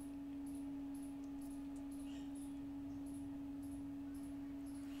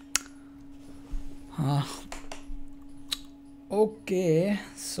 Okay,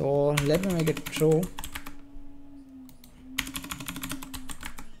 so let me make it true,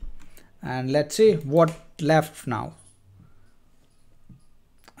 and let's see what left now.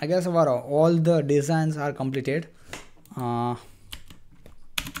 I guess our all the designs are completed.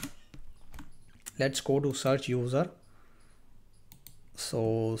 let's go to search user.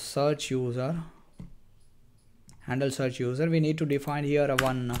 So search user, handle search user, we need to define here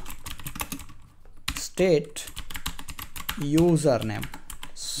one state username,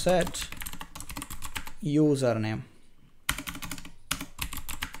 set username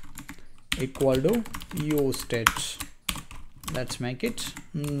equal to useState. Let's make it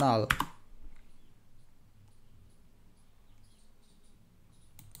null.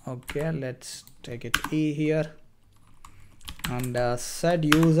 Okay, let's take it E here, and set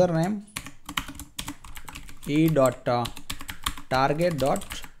username E dot target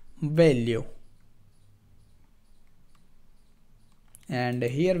dot value, and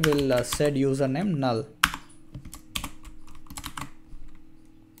here we'll set username null.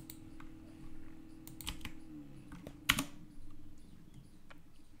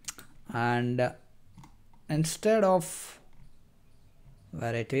 And instead of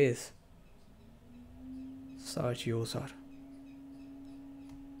where it is search user,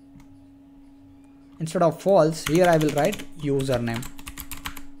 instead of false, here I will write username.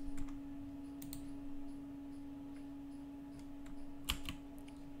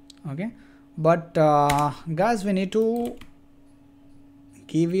 Okay, but guys, we need to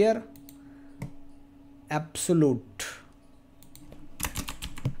give here absolute.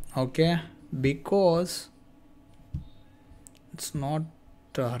 Okay, because it's not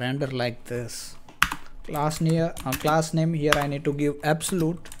render like this. Class name here I need to give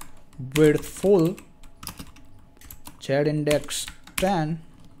absolute, width full, z index 10,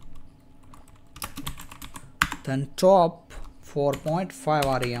 then top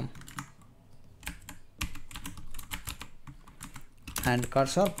 4.5 rem, and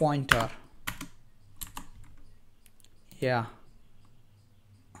cursor pointer. Yeah.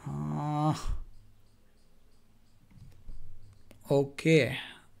 Okay,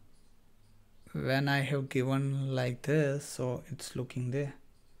 when I have given like this, so it's looking there.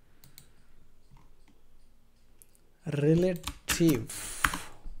 Relative,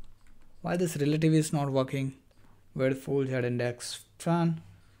 why this relative is not working? Width full, z index 10,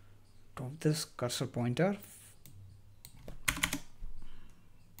 top this cursor pointer.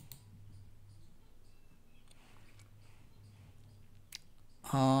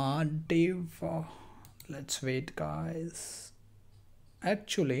 Div, let's wait guys.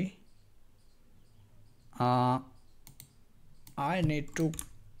 Actually I need to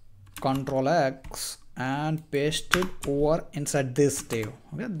Control X and paste it over inside this div.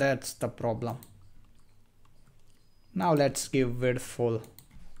 Okay, that's the problem. Now let's give width full.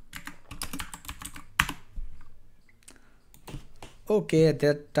 Okay, at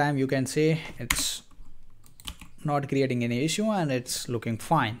that time you can see it's not creating any issue and it's looking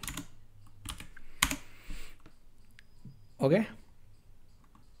fine. Okay,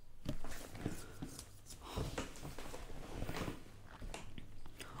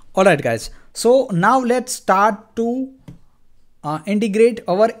 alright guys, so now let's start to integrate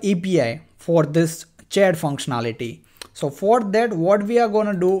our API for this chat functionality. So for that, what we are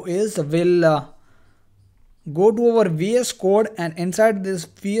gonna do is we'll go to our VS Code, and inside this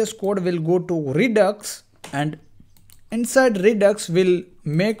VS Code we'll go to Redux, and inside Redux we'll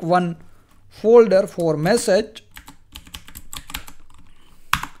make one folder for message,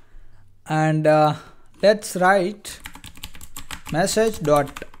 and let's write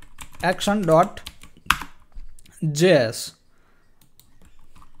message.action.js.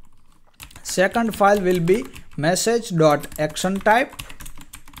 Second file will be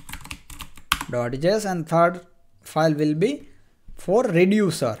message.actiontype.js, and third file will be for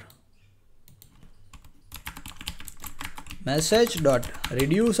reducer,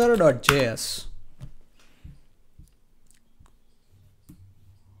 message.reducer.js.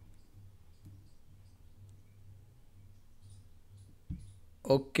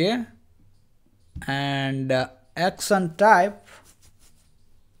 Okay, and action type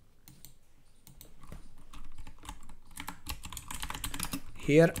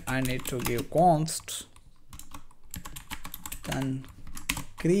here I need to give const, then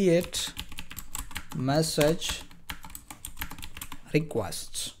create message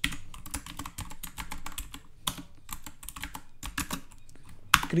requests,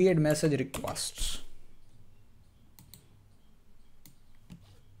 create message requests.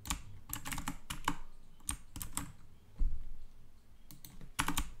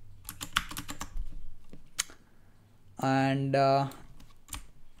 And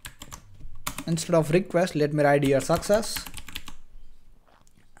instead of request, let me write here success,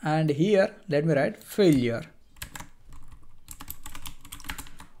 and here let me write failure.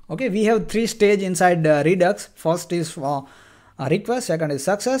 Okay, we have three stages inside Redux. First is request, second is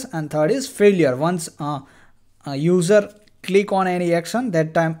success, and third is failure. Once a user click on any action,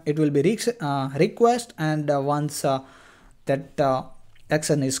 that time it will be request, and once that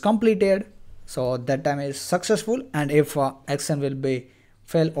action is completed, so that time is successful. And if action will be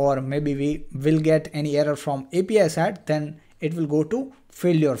fail, or maybe we will get any error from API side, then it will go to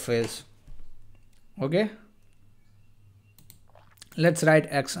failure phase. Okay, let's write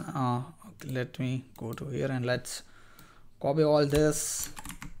action. Let me go to here and let's copy all this.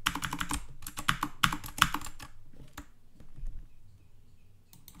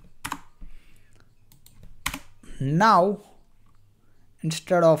 Now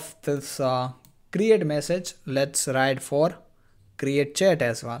instead of this create message, let's write for create chat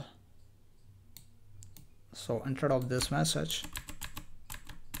as well. So instead of this message,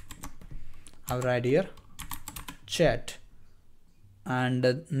 I'll write here chat,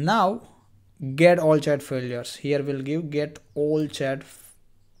 and now get all chat failures. Here we'll give get all chat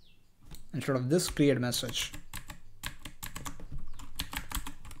instead of this create message.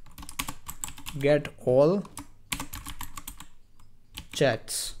 Get all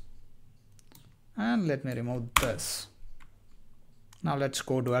chats, and let me remove this. Now let's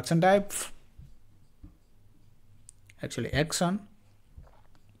go to action type. Actually action,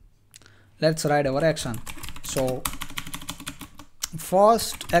 let's write our action. So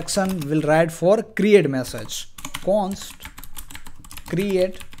first action will write for create message, const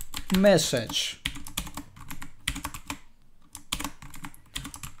create message.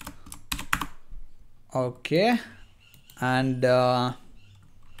 Okay, and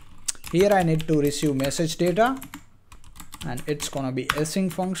here I need to receive message data, and it's gonna be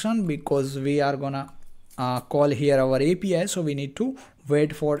async function because we are gonna call here our API, so we need to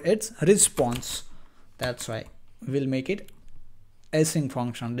wait for its response. That's why we'll make it async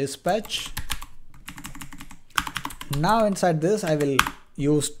function dispatch. Now inside this I will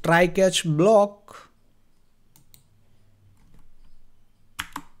use try catch block,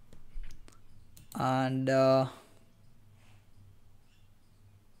 and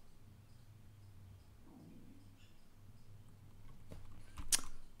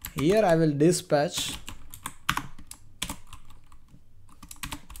here I will dispatch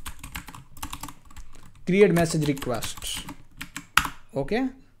create message request. Okay,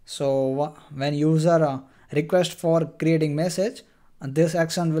 so when user request for creating message, this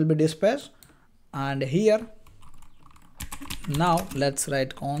action will be dispatched. And here now let's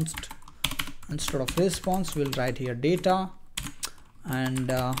write const, instead of response we'll write here data, and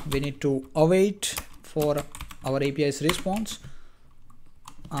we need to await for our API's response.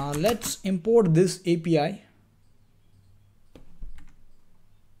 Let's import this API.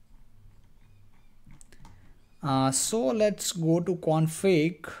 So let's go to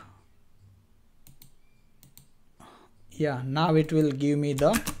config. Yeah, now it will give me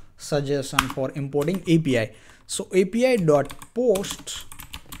the suggestion for importing API. So API dot post,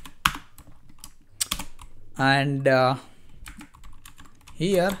 and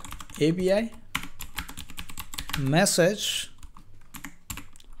here API message,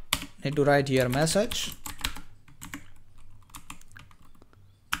 need to write here message,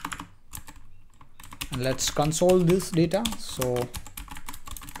 and let's console this data. So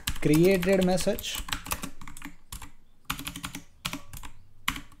created message,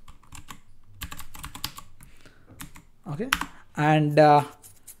 okay, and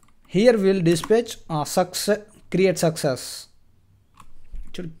here we'll dispatch success, create success.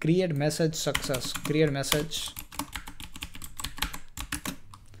 It should create message success, create message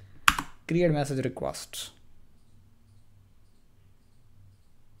request.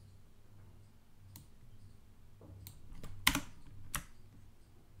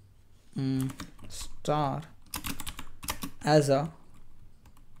 Star as a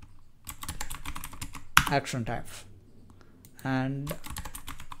action type, and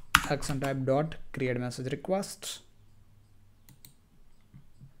action type dot create message request.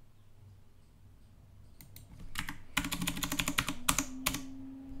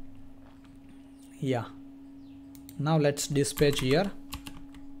 Yeah, now let's dispatch here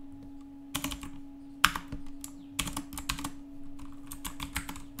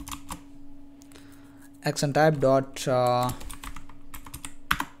action type dot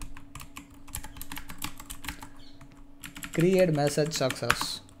create message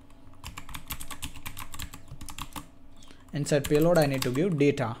success. Inside payload I need to give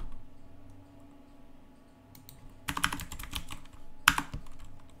data.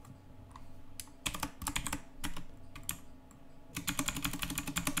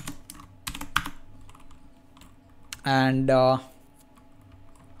 And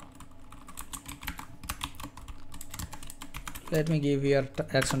let me give here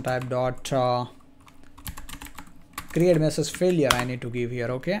action type dot create message failure I need to give here.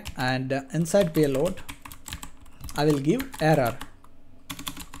 Okay, and inside payload I will give error.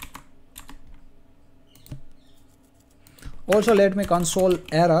 Also let me console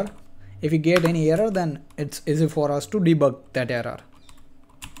error. If you get any error, then it's easy for us to debug that error.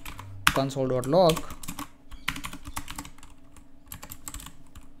 Console.log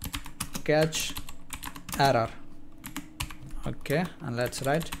catch error. Okay, and let's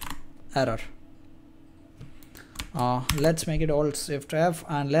write error. Let's make it all shift F,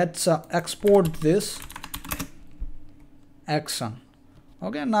 and let's export this action.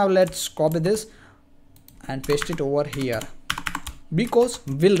 Okay, now let's copy this and paste it over here, because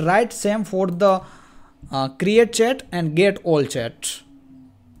we'll write same for the create chat and get all chat.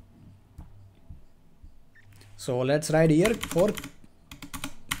 So let's write here for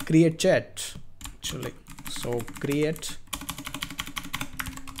create chat actually. So create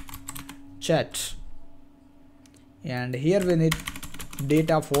chat, and here we need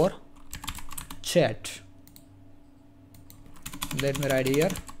data for chat. Let me write here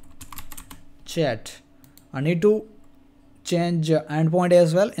chat. I need to change endpoint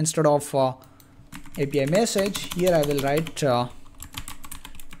as well. Instead of API message, here I will write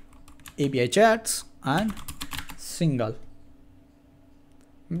API chats and single.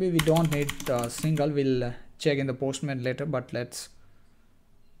 Maybe we don't need single, we'll check in the postman later, but let's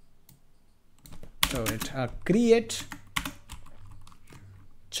do it. Create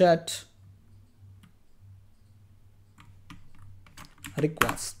chat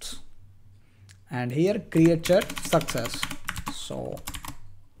request, and here create chat success. So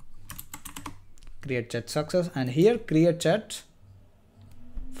create chat success, and here create chat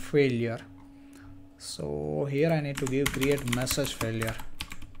failure. So here I need to give create message failure.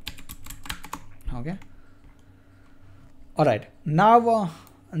 Okay, all right, now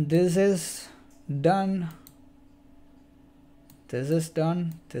this is done, this is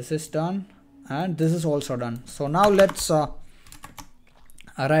done, this is done, and this is also done. So now let's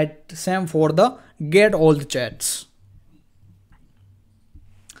write same for the get all the chats.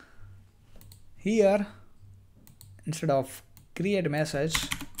 Here instead of create message,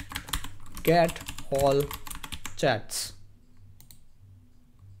 get all chats,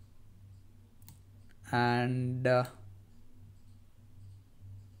 and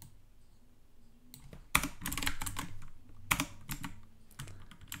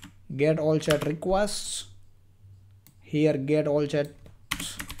get all chat requests. Here get all chat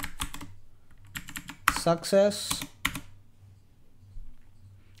success,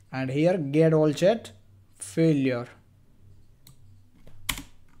 and here get all chat failure.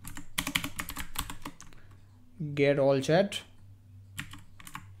 Get all chat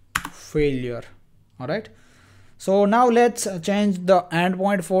failure. All right, so now let's change the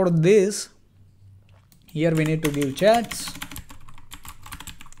endpoint for this. Here we need to give chats,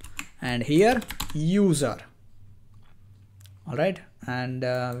 and here user. All right, and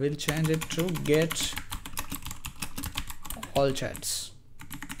we'll change it to get all chats.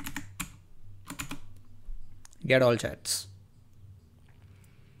 Get all chats,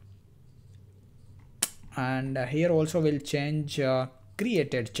 and here also we'll change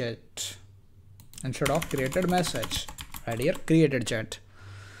created chat instead of created message. Right here created chat.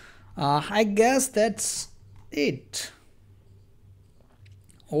 I guess that's it.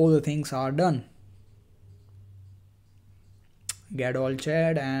 All the things are done. Get all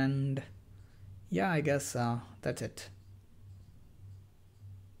chat, and yeah, I guess that's it.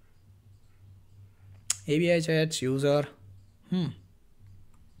 API chats user.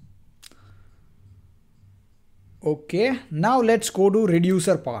 Okay, now let's go to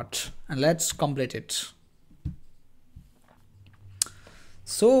reducer part and let's complete it.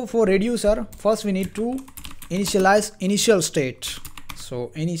 So for reducer, first we need to initialize initial state.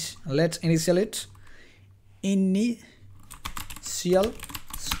 So let's initial it. Initial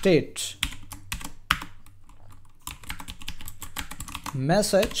state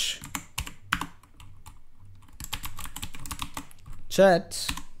message chat,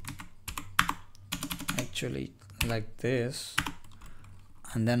 actually like this,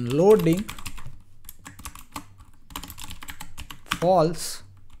 and then loading false,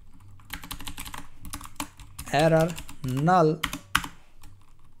 error, null,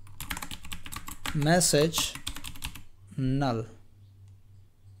 message, null.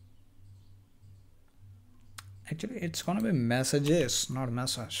 Actually it's gonna be messages, not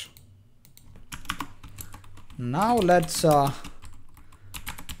message. Now let's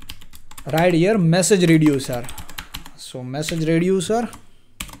write here message reducer. So message reducer,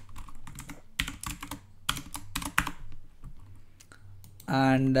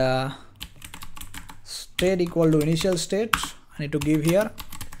 and state equal to initial state. I need to give here,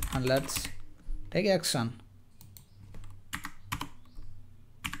 and let's take action.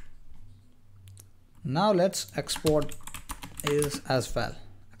 Now let's export it as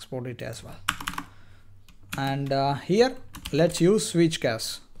well, and here let's use switch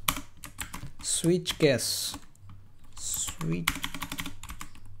case. Switch case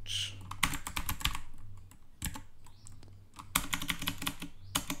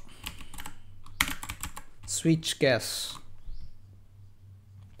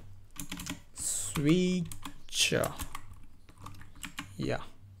yeah.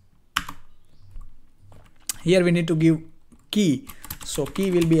 Here we need to give key, so key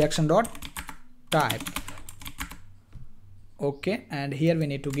will be action dot type. Okay, and here we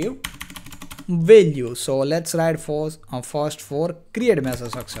need to give value. So let's write first for create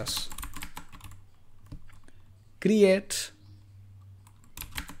message success. Create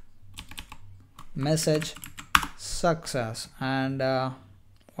message success, and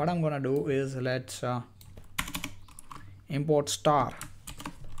what I'm gonna do is let's import star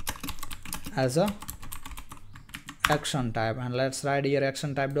as a action type, and let's write here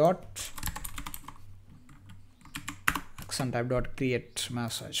action type dot create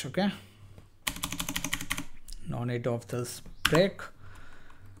message. Okay, no need of this break.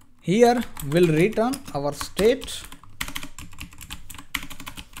 Here we'll return our state,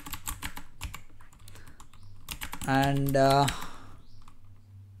 and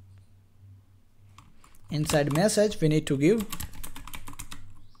inside message we need to give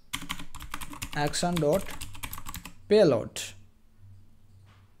action dot payload.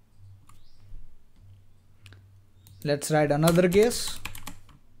 Let's write another case,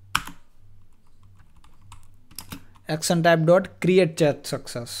 action type dot create chat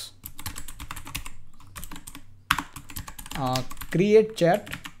success. Create chat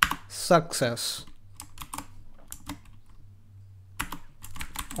success.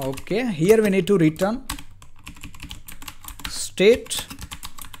 Okay, here we need to return state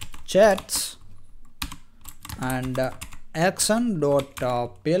chats and action dot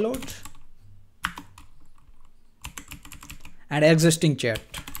payload and existing chat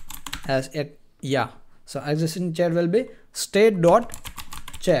as so existing chat will be state dot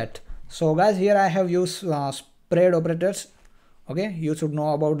chat. So guys, here I have used spread operators. Okay, you should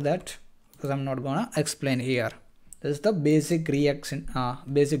know about that because I'm not gonna explain here. This is the basic basic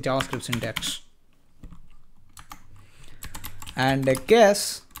JavaScript syntax. And a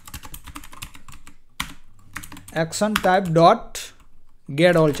case action type dot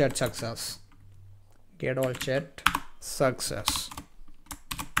get all chat success.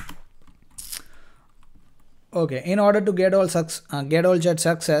 Okay, in order to get all chat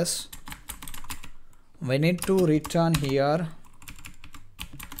success, we need to return here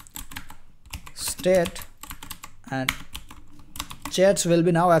state, and chats will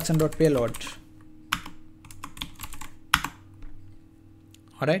be now action dot payload.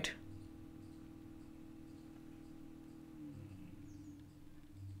 All right.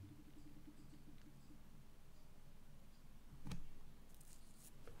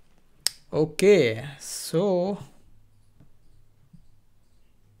 Okay, so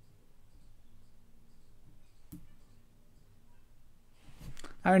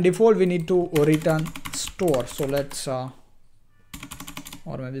and default we need to return store. So let's or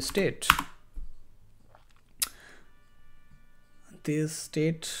maybe state this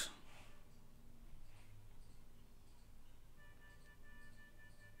state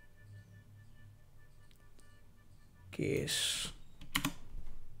case.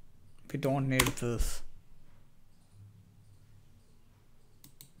 We don't need this.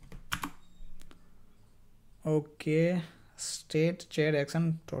 Okay, state chat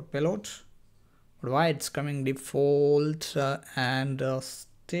action dot payload. But why it's coming default and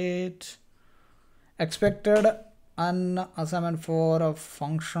state expected an assignment for a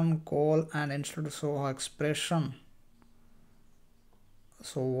function call and instead of show expression.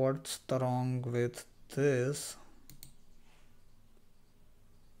 So what's the wrong with this?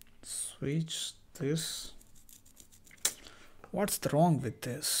 Switch this. What's the wrong with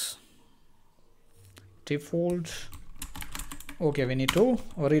this? Default. Okay, we need to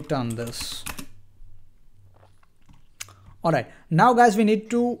return this. Alright, now guys, we need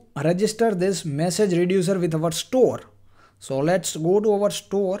to register this message reducer with our store. So let's go to our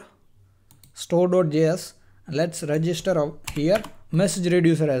store.js, and let's register here message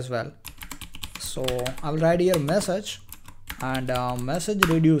reducer as well. So I'll write here message and message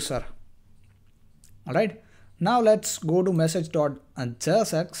reducer. Alright, now let's go to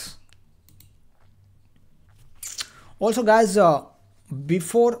message.jsx. Also guys,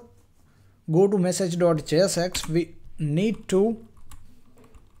 before go to message.jsx, we need to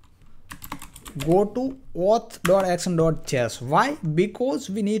go to auth.action.js. Why? Because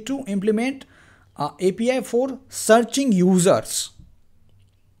we need to implement API for searching users.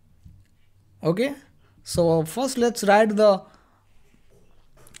 Okay, so first let's write the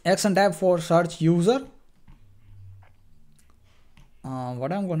action type for search user.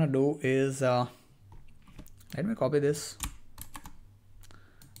 What I'm gonna do is let me copy this,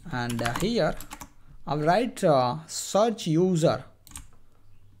 and here I'll write search user.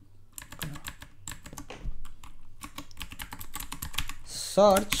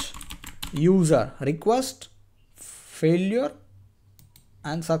 Search user request, failure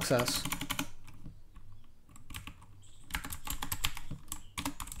and success.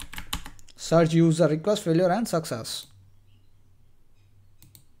 Search user request, failure and success.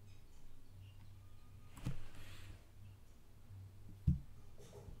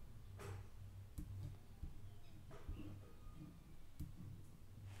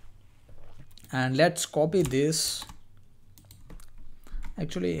 And let's copy this.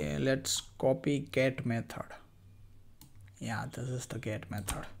 Actually, let's copy get method. Yeah, this is the get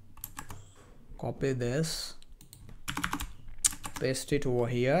method. Copy this, paste it over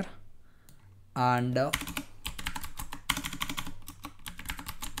here, and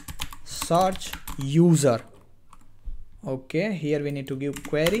search user. Okay, here we need to give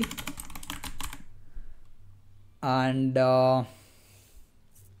query, and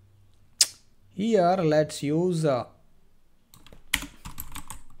here let's use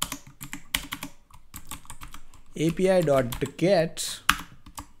API.get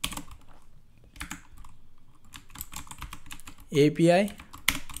API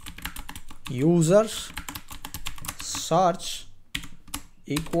users search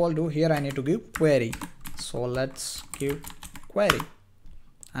equal to, here I need to give query, so let's give query,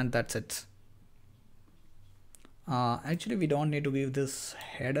 and that's it. Actually we don't need to give this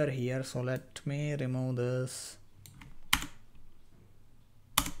header here, so let me remove this.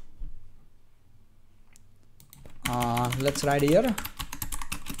 Let's write here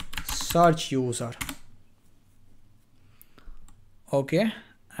search user. Okay,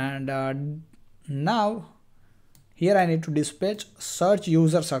 and now here I need to dispatch search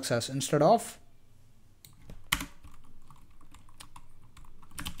user success instead of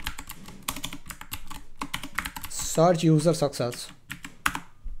search user success.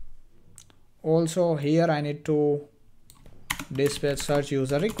 Also here I need to dispatch search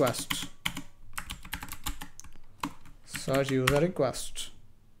user request. Search user request,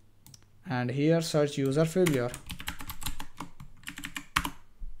 and here search user failure.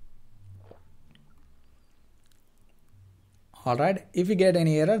 Alright, if we get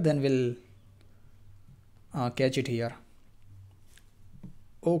any error, then we'll catch it here.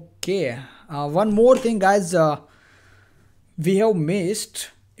 Okay, one more thing guys, we have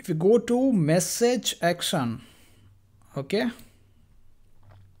missed. If you go to message action, okay,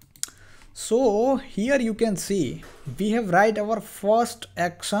 so here you can see we have write our first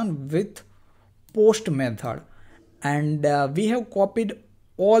action with post method, and we have copied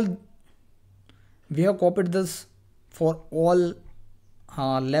this for all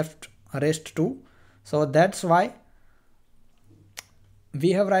rest too, so that's why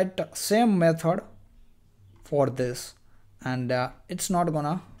we have write same method for this, and it's not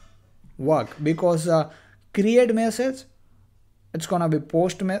gonna work because create message, it's gonna be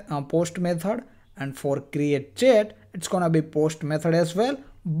post method, and for create chat it's gonna be post method as well,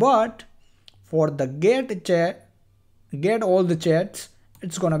 but for the get all the chats,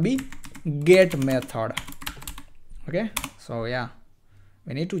 it's gonna be get method. Okay, so yeah,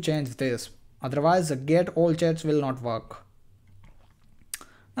 we need to change this, otherwise the get all chats will not work.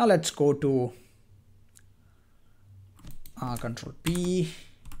 Now let's go to Control P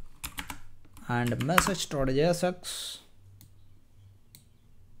and message.jsx,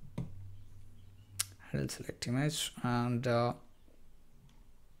 I'll select image, and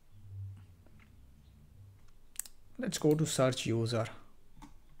let's go to search user,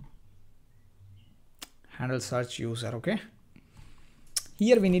 handle search user. Okay,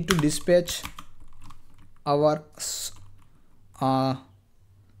 here we need to dispatch our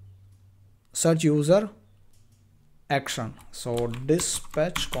search user action. So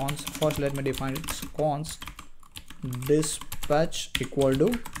dispatch const, first let me define it, const dispatch equal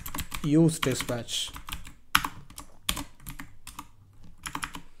to use dispatch,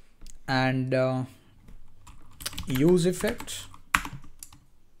 and use effect,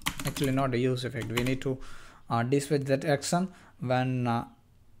 actually not a use effect, we need to dispatch that action when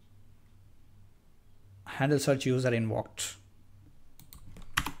handle search user invoked.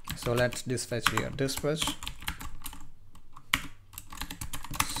 So let's dispatch here, dispatch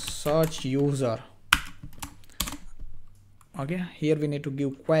search user. Okay, here we need to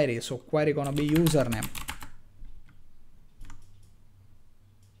give query, so query gonna be username.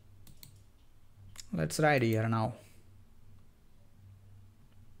 Let's write here now,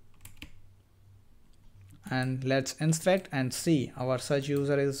 and let's inspect and see our search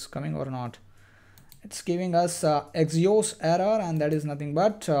user is coming or not. It's giving us Axios error, and that is nothing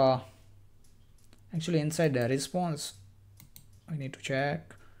but actually inside the response we need to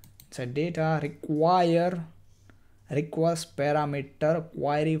check inside data require request parameter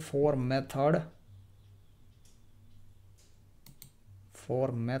query for method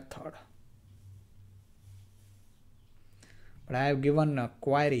but I have given a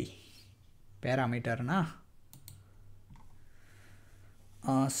query parameter na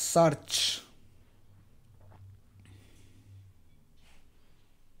search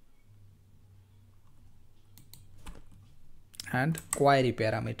and query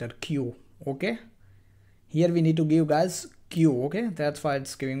parameter q. Okay, here we need to give guys q. Okay, that's why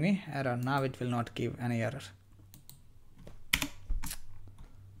it's giving me error. Now it will not give any error.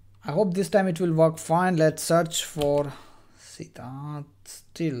 I hope this time it will work fine. Let's search for Sita.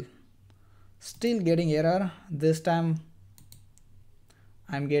 Still getting error. This time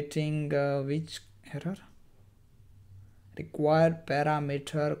I'm getting which error? Required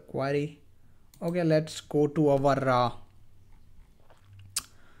parameter query. Okay, let's go to our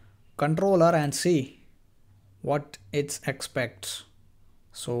controller and see what it expects.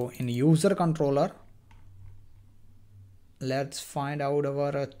 So in user controller, let's find out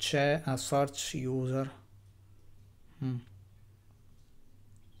our search user.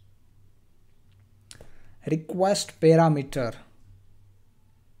 Request parameter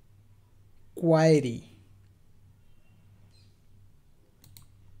query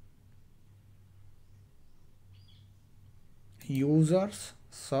users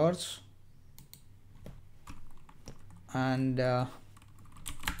search and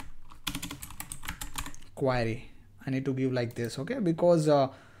query. I need to give like this, okay, because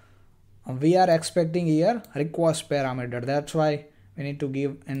we are expecting here request parameter. That's why we need to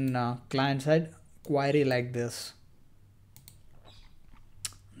give in client side query like this.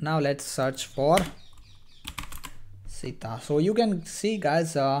 Now let's search for Sita. So you can see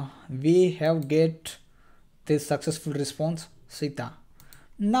guys, we have get this successful response Sita.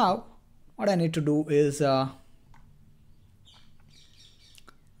 Now what I need to do is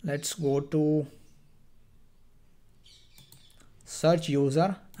let's go to search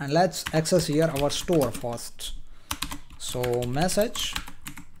user and let's access here our store first. So message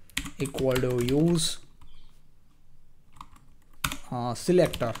equal to use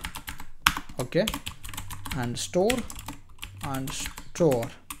selector, okay, and store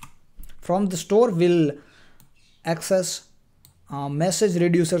from the store will access message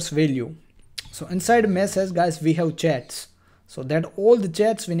reducers value. So inside message guys we have chats, so that all the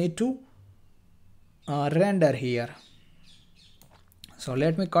chats we need to render here. So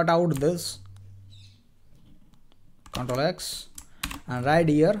let me cut out this, Ctrl X, and write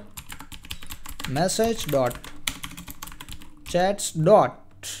here message dot chats dot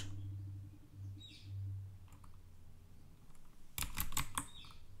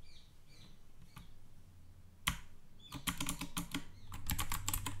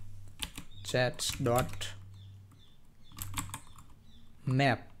chats dot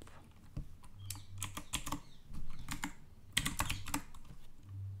map.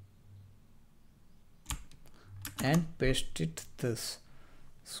 And paste it this.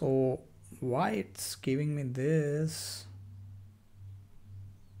 So why it's giving me this?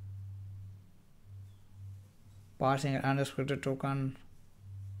 Parsing unexpected token.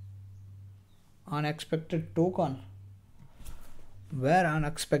 Unexpected token. Where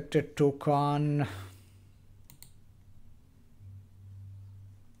unexpected token?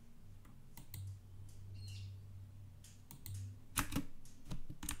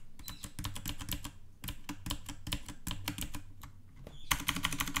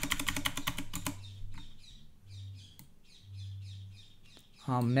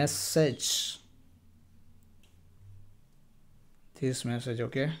 Message, this message,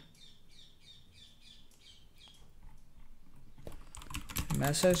 okay,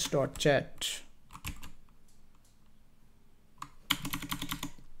 message dot chat.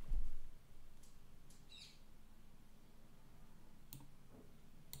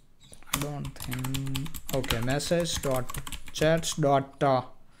 I don't think, okay, message dot chats dot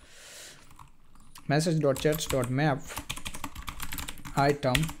message dot chats dot map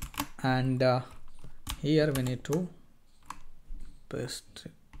item, and here we need to paste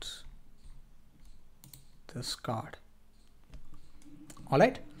it. this card. All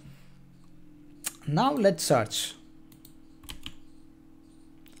right, now let's search.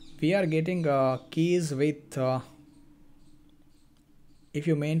 We are getting keys with if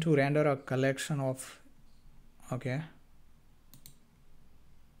you mean to render a collection of, okay,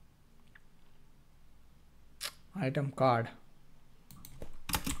 item card,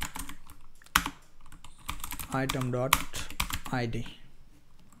 item dot id.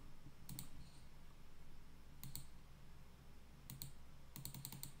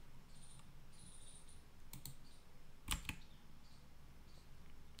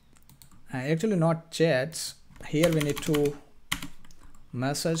 Actually not chats. Here we need to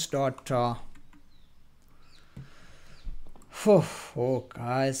message dot oh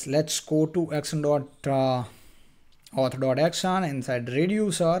guys, let's go to action dot auth dot action. Inside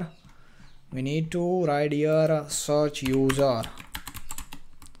reducer we need to write here search user,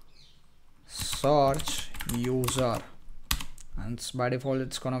 and by default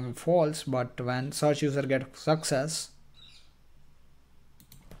it's gonna be false, but when search user get success,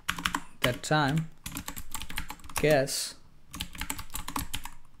 that time guess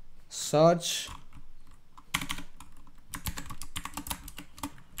search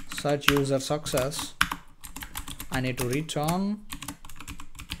user success. I need to return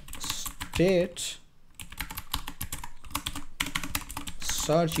state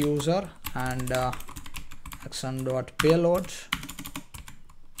search user and action dot payload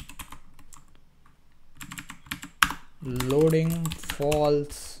loading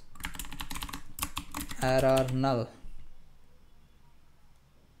false error null.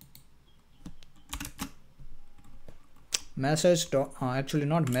 Message actually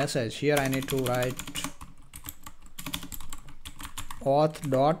not message, here I need to write auth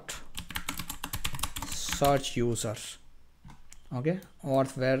dot search users. Okay,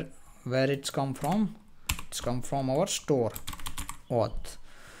 auth where it's come from, it's come from our store auth.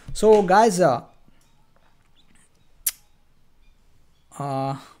 So guys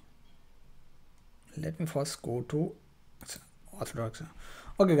let me first go to auth.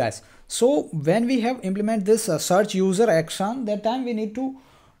 Okay guys, so when we have implement this search user action, that time we need to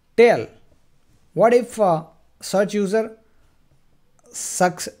tell what if search user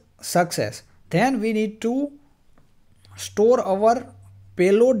success, then we need to store our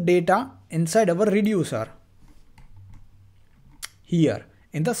payload data inside our reducer here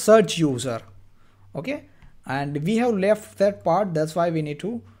in the search user. Okay, and we have left that part, that's why we need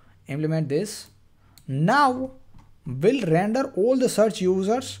to implement this. Now will render all the search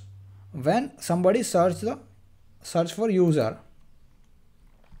users when somebody search for user.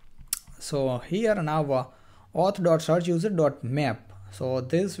 So here now auth.searchUser.map. So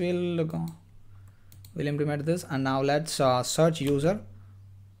this will implement this, and now let's search user.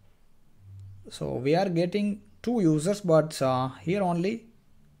 So we are getting 2 users, but here only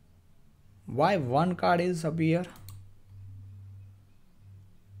why one card is appear.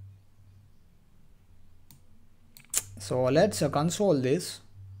 So let's console this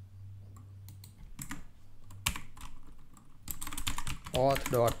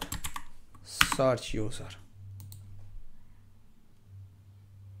auth.searchUser.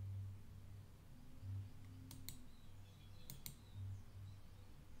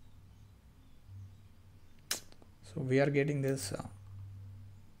 So we are getting this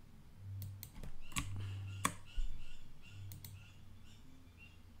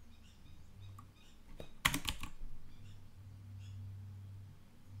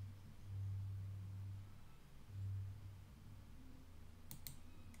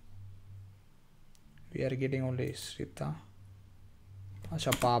we are getting only Srita,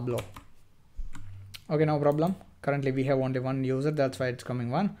 Asha, Pablo. Okay, no problem. Currently we have only one user, that's why it's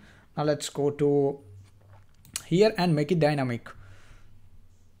coming one. Now let's go to here and make it dynamic.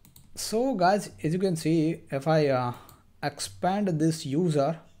 So guys, as you can see, if I expand this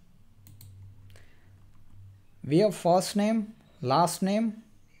user, we have first name, last name,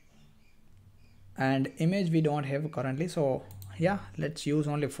 and image we don't have currently. So yeah, let's use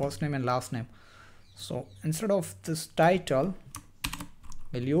only first name and last name. So instead of this title,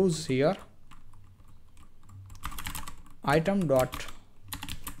 we'll use here item dot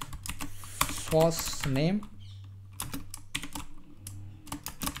first name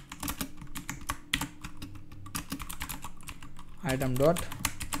item dot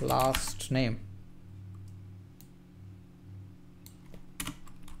last name.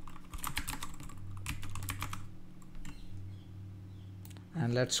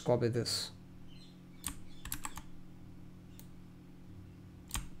 And let's copy this.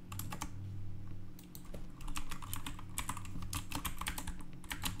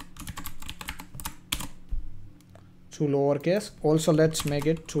 to lowercase. Also let's make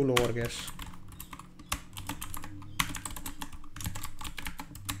it to lowercase.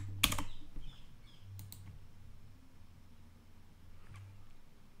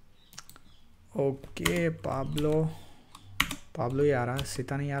 Okay Pablo ही आ रहा है,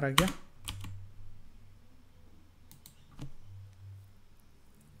 सीता नहीं आ रहा क्या?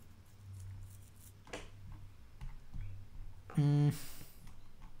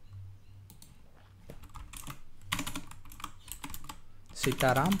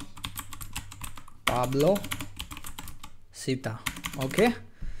 Sitaram, Pablo, Sita. Okay,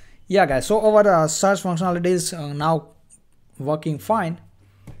 yeah guys, so our search functionality is now working fine.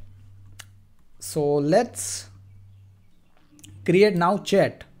 So let's create now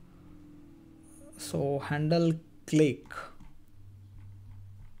chat. So handle click.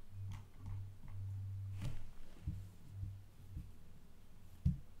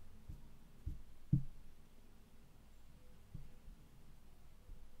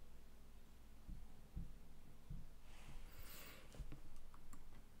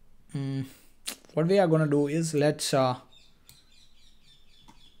 What we are gonna do is let's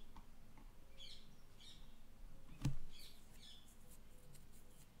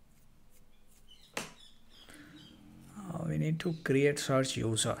we need to create search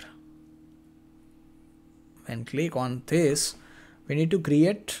user. When click on this, we need to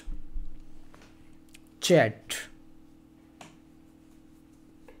create chat.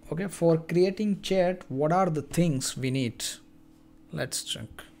 Okay, for creating chat, what are the things we need? Let's check.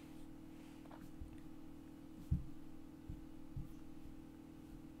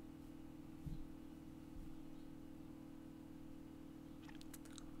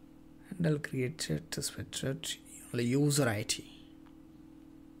 Handle create chat, chat user ID.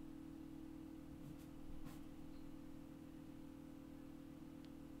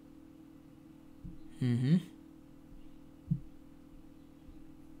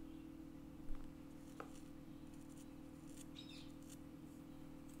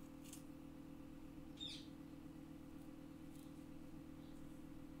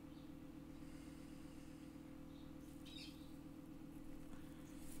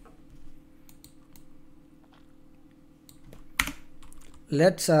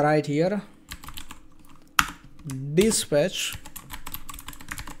 Let's write here dispatch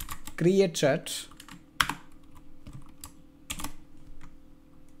create chat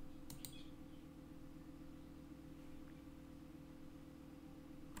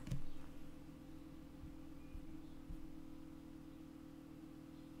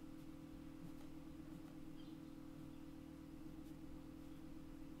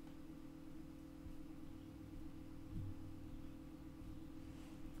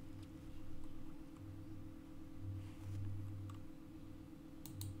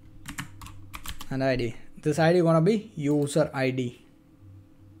and ID. This ID gonna be user ID.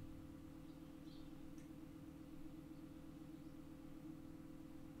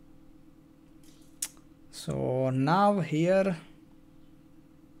 So now here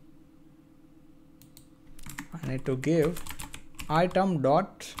I need to give item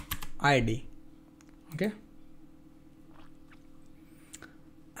dot ID. Okay,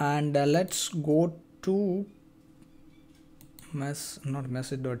 and let's go to not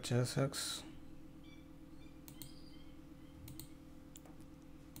message dot JSX.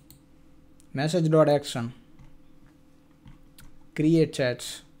 Message dot action create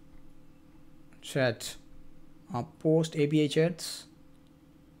chats post API chats.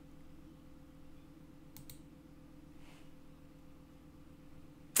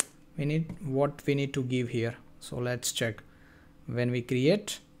 We need what we need to give here. So let's check when we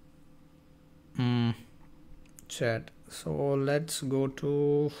create chat. So let's go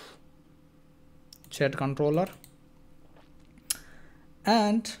to chat controller,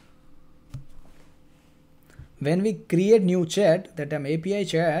 and when we create new chat, that API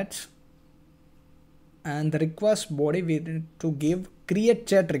chat, and the request body we need to give create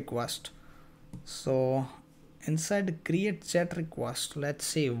chat request. So inside create chat request, let's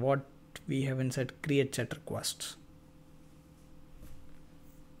see what we have inside create chat requests.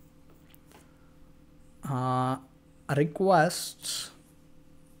 Requests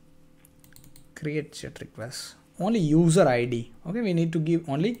create chat requests only user ID. Okay, we need to give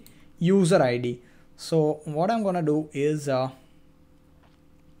only user ID. So what I'm gonna do is I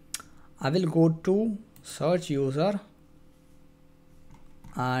will go to search user,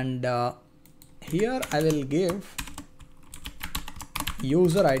 and here I will give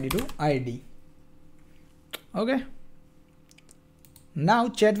user ID to ID. Okay, now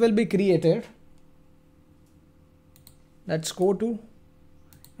chat will be created. Let's go to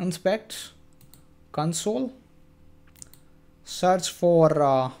inspect console, search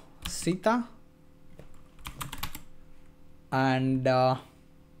for Sita, and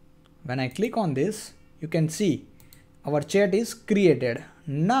when I click on this, you can see our chat is created.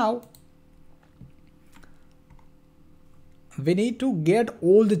 Now we need to get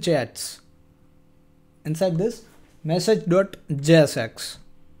all the chats inside this message.jsx.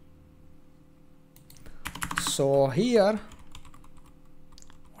 So here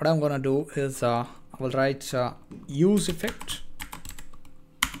what I'm gonna do is I will write use effect,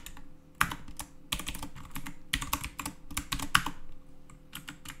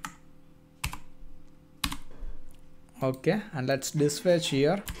 okay, and let's dispatch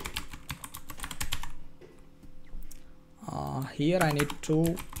here. Here I need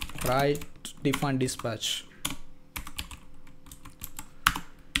to write define dispatch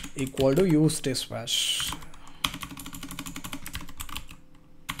equal to use dispatch.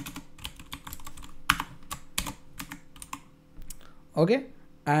 Okay,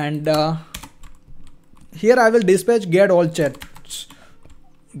 and here I will dispatch get all chats,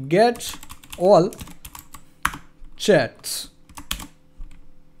 get all chats.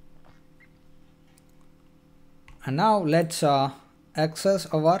 And now let's access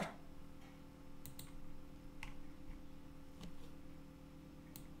our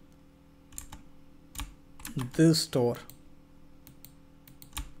this store,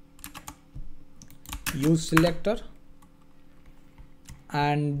 use selector,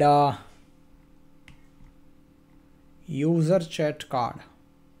 and user chat card.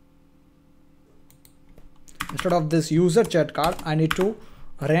 Instead of this user chat card, I need to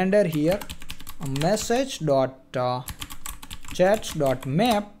render here a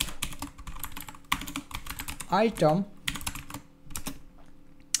message.chats.map item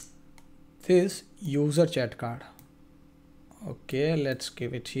this user chat card. Okay, let's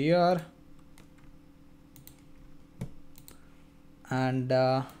give it here, and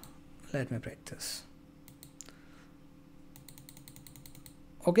let me break this.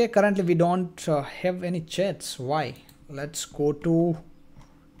 Okay, currently we don't have any chats. Why? Let's go to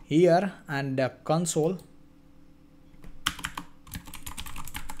here and console.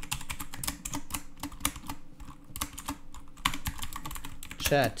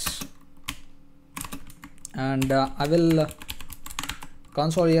 Chats, and I will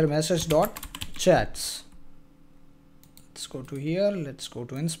console here message.chats. Let's go to here, let's go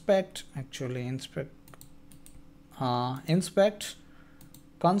to inspect, actually inspect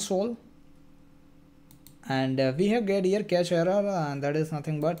console, and we have get here catch error, and that is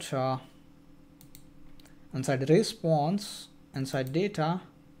nothing but inside response, inside data,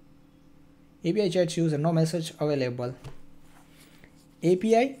 API chats user, no message available.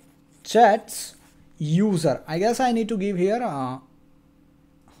 API chats user, I guess I need to give here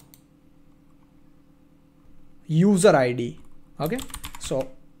user ID. Okay, so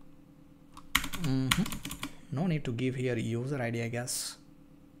no need to give here user ID, I guess.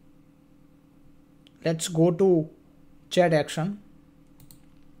 Let's go to chat action,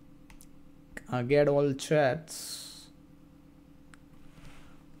 get all chats.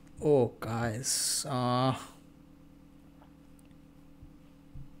 Oh guys,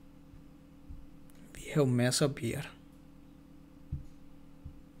 we have mess up here.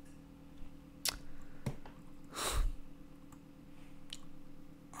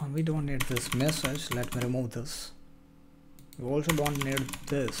 We don't need this message. Let me remove this. We also don't need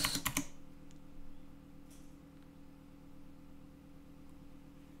this.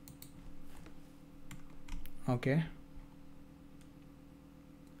 Okay,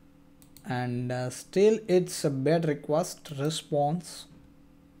 and still it's a bad request response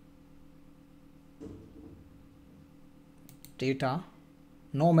data,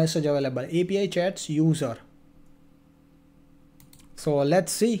 no message available, API chats user. So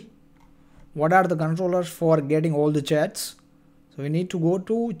let's see what are the controllers for getting all the chats. So we need to go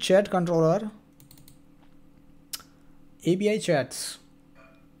to chat controller, API chats,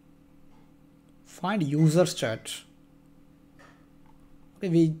 find users chat. Okay,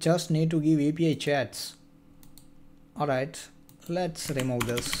 we just need to give API chats. Alright, let's remove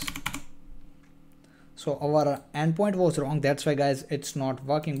this. So our endpoint was wrong, that's why guys it's not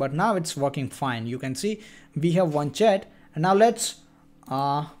working, but now it's working fine. You can see we have one chat, and now let's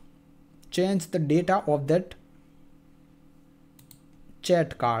change the data of that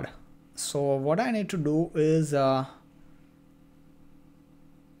chat card. So what I need to do is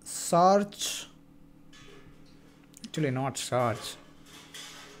search, actually not search,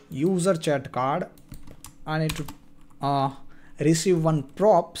 user chat card. I need to receive one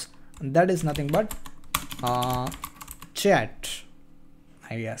props, and that is nothing but chat,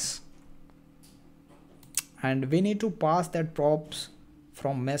 I guess. and we need to pass that props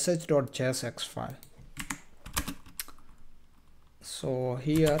from message.jsx file. So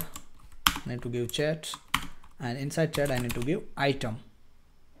here I need to give chat, and inside chat I need to give item.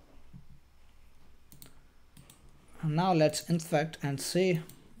 Now let's inspect and see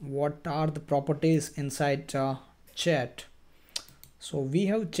what are the properties inside chat. So we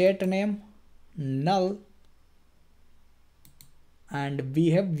have chat name, null, and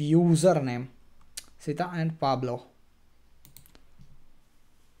we have username, Sita and Pablo.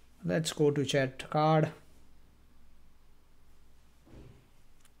 Let's go to chat card,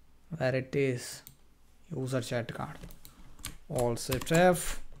 where it is, user chat card, Alt Shift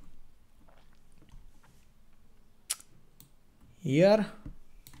F. Here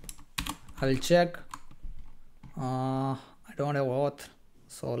I will check, I don't have auth,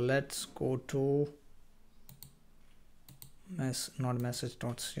 so let's go to message,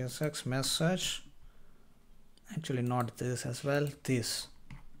 actually not this as well, this.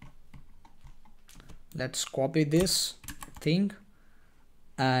 Let's copy this thing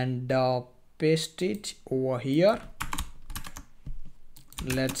and paste it over here.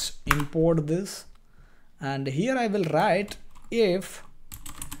 Let's import this, and here I will write if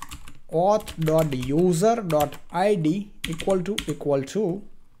auth.user.id equal to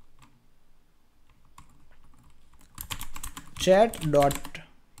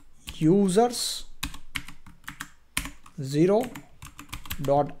chat.users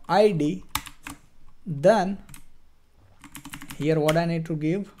 0.id, then here what I need to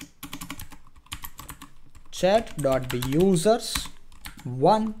give, chat.users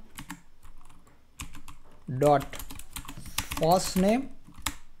 1.first name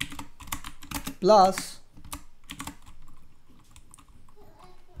plus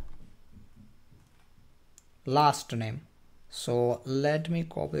last name. So let me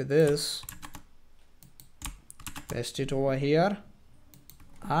copy this, paste it over here,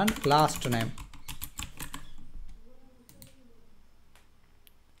 and last name.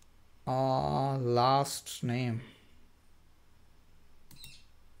 Last name.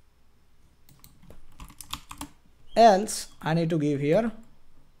 Else I need to give here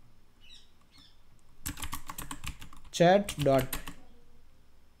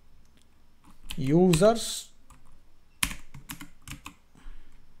chat.users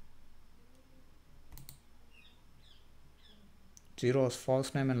zeros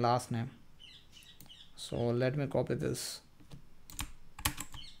first name and last name. So let me copy this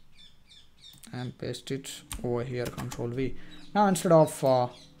and paste it over here, Control V. Now instead of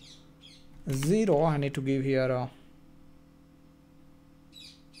 0 I need to give here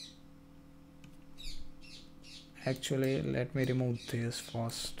actually let me remove this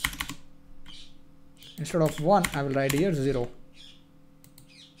first. Instead of 1 I will write here 0.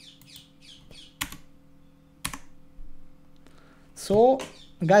 So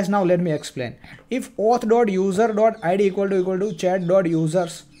guys, now let me explain. If auth.user.id equal to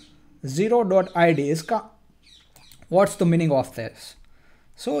chat.users 0.id is what's the meaning of this?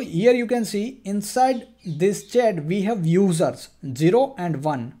 So here you can see inside this chat we have users 0 and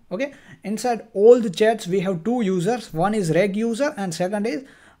 1. Okay, inside all the chats we have two users. One is reg user and second is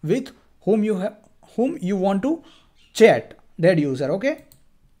with whom you want to chat, that user. Okay,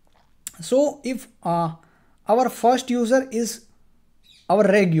 so if our first user is our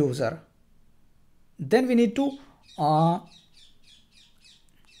reg user, then we need to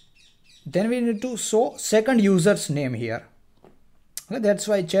show second user's name here. Okay, that's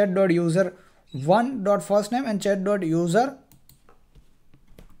why chat.user 1.first name and chat.user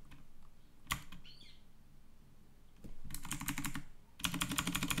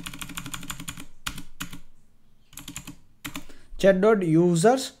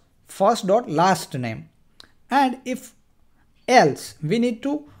chat.users first.last name. And if else we need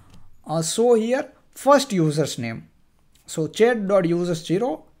to show here first user's name. So chat.users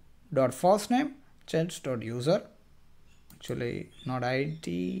 0.first name, chat.user, actually not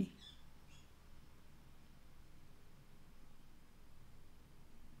id,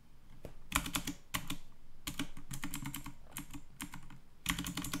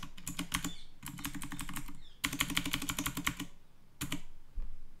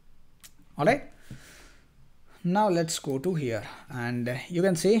 alright. Now let's go to here and you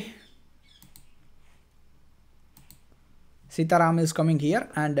can see Sitaram is coming here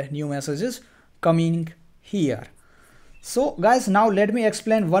and new message is coming here. So guys, now let me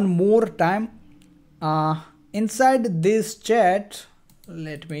explain one more time. Inside this chat,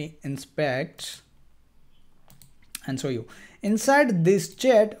 let me inspect and show you. Inside this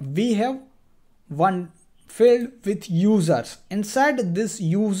chat we have one field with users. Inside this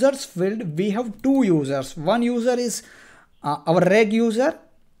users field, we have two users. One user is our reg user,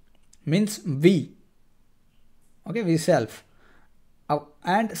 means we. Okay, we self.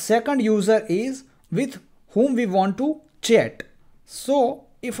 And second user is with whom we want to chat. So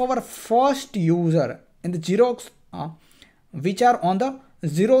if our first user in the Xerox, which are on the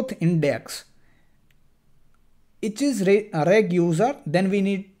 0th index, it is reg user, then we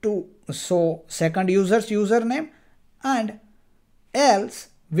need to show second user's username, and else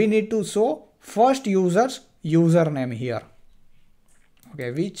we need to show first user's username here.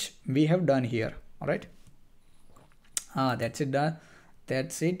 Okay, which we have done here. All right. That's it done.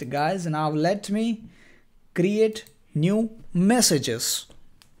 That's it, guys. Now let me create new messages.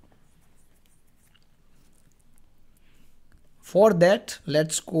 For that,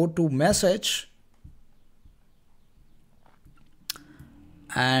 let's go to message,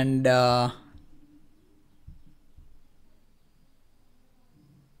 and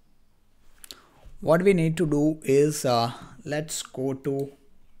what we need to do is let's go to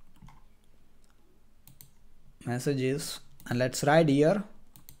messages, and let's write here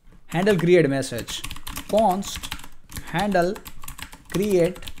handle create message, const handle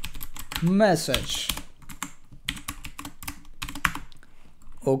create message.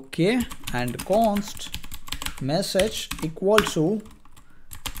 Okay, and const message equal to,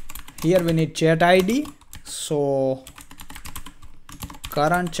 here we need chat ID, so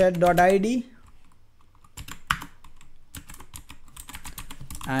current chat.id,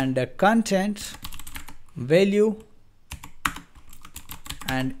 and content value,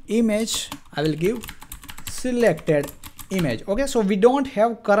 and image I will give selected image. Okay, so we don't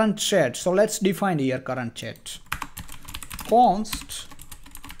have current chat, so let's define here current chat. Const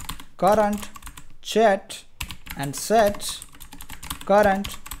current chat and set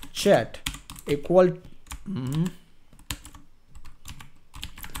current chat equal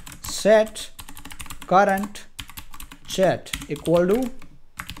set current chat equal to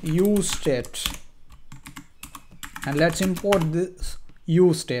use state, and let's import this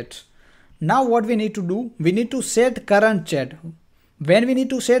use state. Now what we need to do, we need to set current chat. When we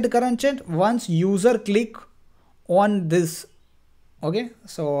need to set current chat, once user click on this. Okay,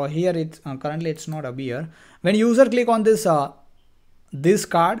 so here it's currently it's not up here. When user click on this this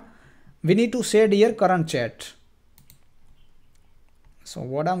card, we need to set here current chat. So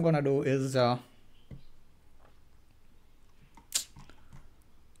what I'm gonna do is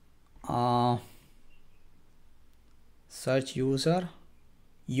search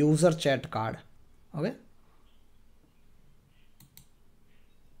user chat card. Okay,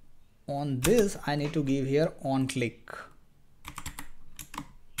 on this I need to give here on click,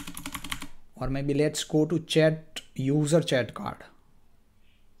 or maybe let's go to chat user chat card.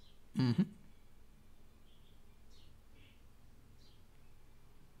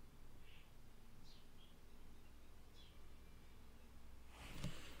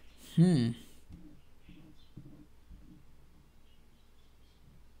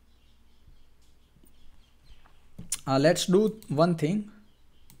 Let's do one thing.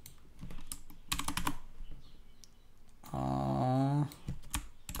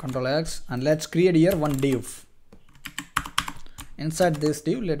 Control X, and let's create here one div. Inside this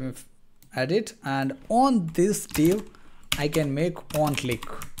div, let me add it, and on this div I can make on click.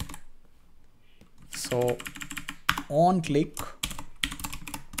 So on click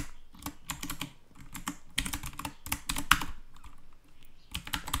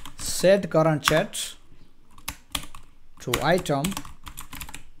set current chat to item,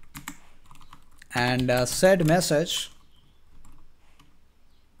 and set message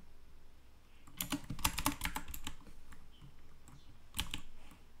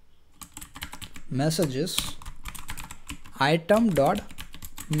messages item dot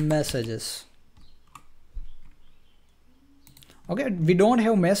messages. Okay, we don't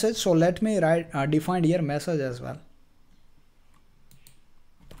have message, so let me write define here message as well.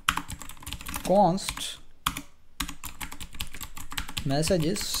 Const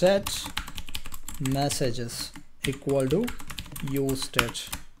messages set messages equal to use state.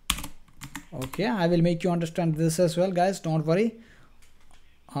 Okay, I will make you understand this as well, guys, don't worry.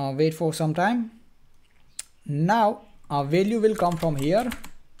 Wait for some time. Now our value will come from here,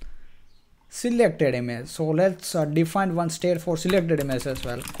 selected image. So let's define one state for selected image as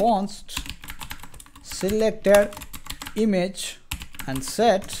well. Const selected image and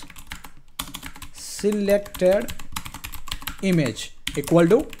set selected image equal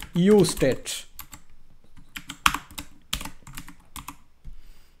to use state.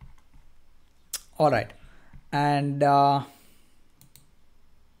 All right, and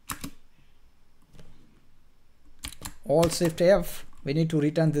Alt Shift F, we need to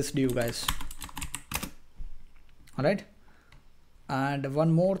return this div, guys. All right. And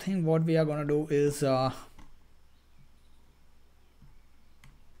one more thing, what we are gonna do is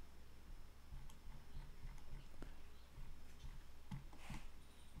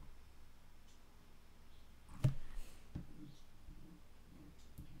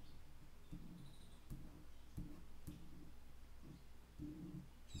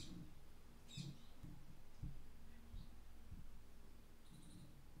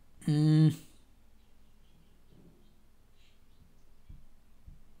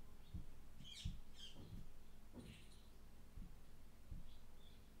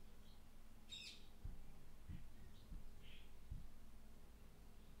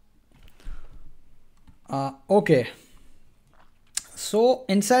okay. So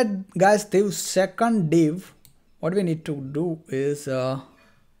inside, guys, div second div, what we need to do is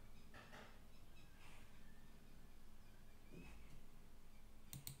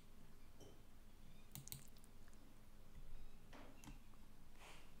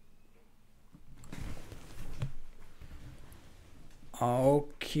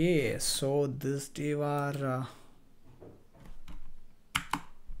okay, so this div are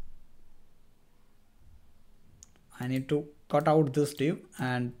I need to cut out this div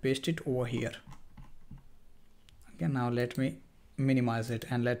and paste it over here. Okay, now let me minimize it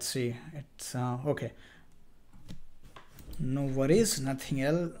and let's see. It's okay. No worries, nothing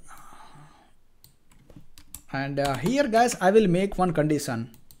else. And here, guys, I will make one condition.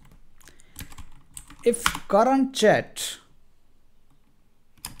 If current chat,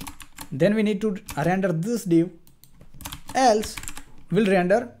 then we need to render this div, else we'll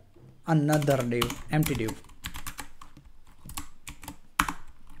render another div, empty div.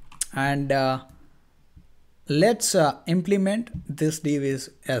 And let's implement this div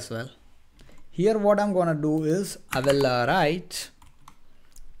is as well. Here what I'm gonna do is I will write,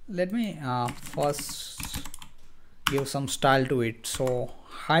 let me first give some style to it. So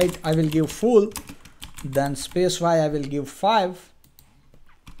height I will give full, then space y I will give 5,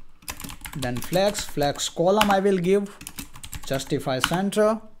 then flex column I will give justify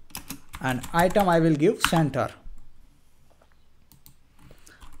center, and item I will give center.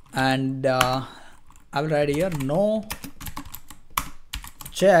 And I will write here no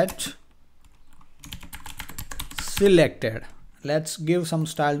chat selected. Let's give some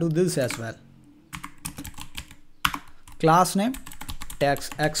style to this as well. Class name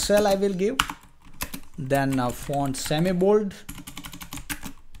text Excel I will give, then font semi bold.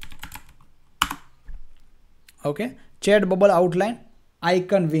 Okay, chat bubble outline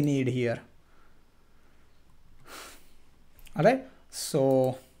icon we need here. All right,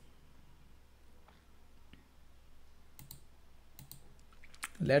 so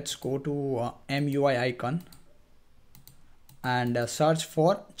let's go to MUI icon and search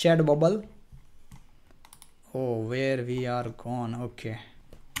for chat bubble. Oh, where we are gone. Okay,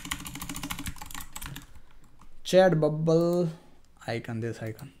 chat bubble icon, this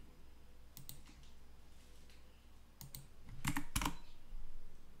icon.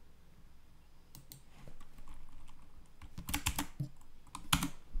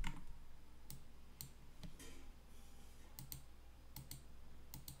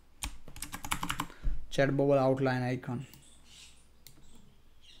 Chat bubble outline icon.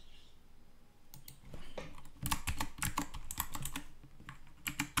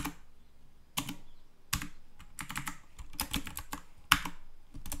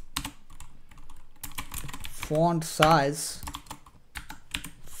 Font size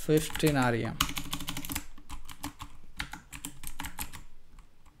 15 rem.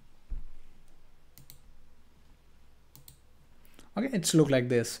 Okay, it's look like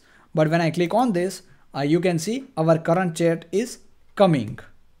this, but when I click on this, you can see our current chat is coming.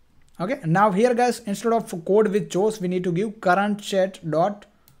 Okay, now here, guys, instead of code with chose, we need to give current chat dot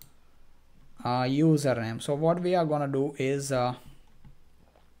username. So what we are gonna do is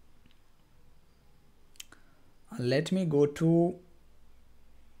let me go to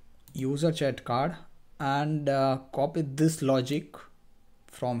user chat card and copy this logic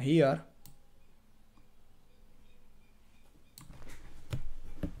from here.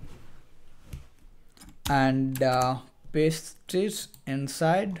 And paste it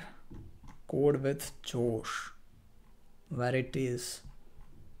inside code with Josh, where it is.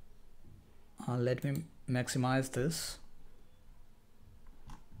 Let me maximize this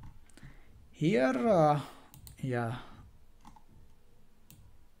here. Yeah,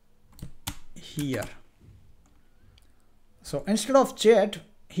 here. So instead of chat,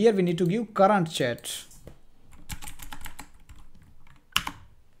 here we need to give current chat.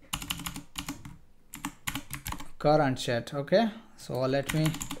 current chat. Okay, so let me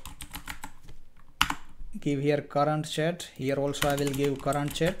give here current chat. Here also I will give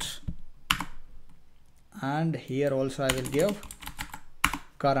current chat, and here also I will give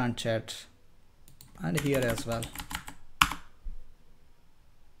current chat, and here as well.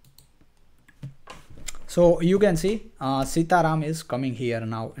 So you can see Sitaram is coming here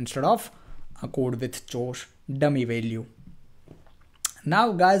now instead of a code with Josh dummy value.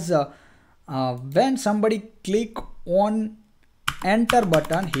 Now guys, when somebody click on enter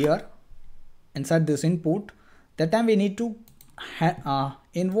button here inside this input, that time we need to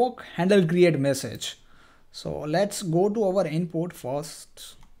invoke handle create message. So let's go to our input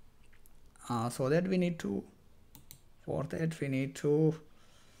first. So that we need to, for that we need to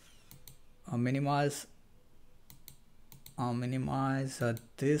minimize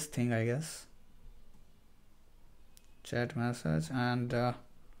this thing, I guess, chat message, and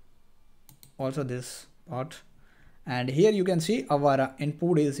also this part. And here you can see our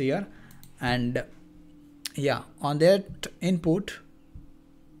input is here, and yeah, on that input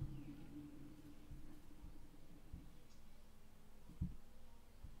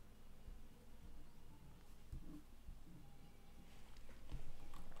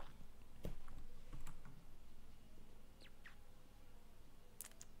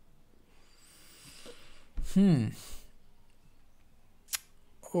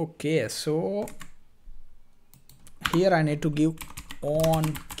okay, so here I need to give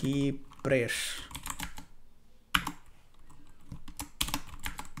on key press.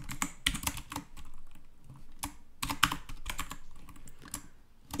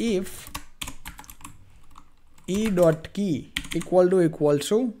 If e dot key equal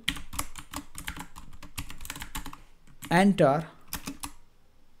to enter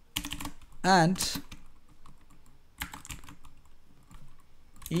and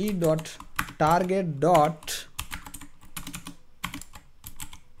e dot target dot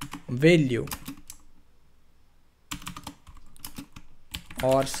value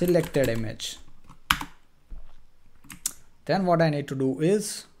or selected image, then what I need to do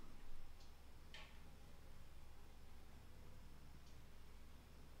is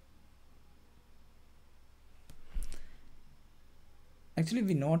actually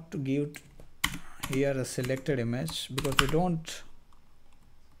we not to give here a selected image because we don't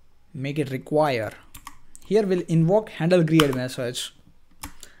make it require. Here we'll invoke handle create message,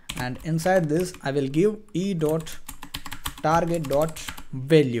 and inside this I will give e dot target dot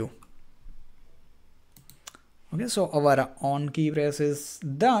value. Okay, so our on key press is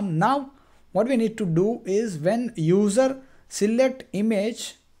done. Now what we need to do is when user select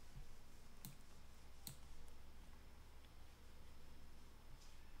image,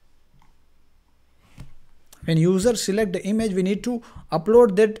 when user select the image, we need to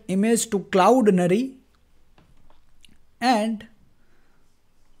upload that image to Cloudinary, and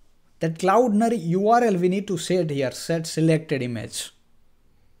that Cloudinary URL we need to set here, set selected image.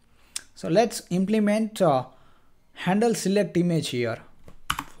 So let's implement handle select image here.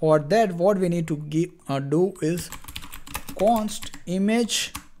 For that what we need to do is const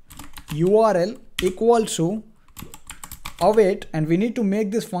image URL equal to await, and we need to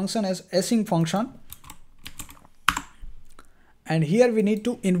make this function as async function, and here we need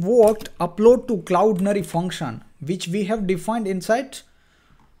to invoke upload to Cloudinary function, which we have defined inside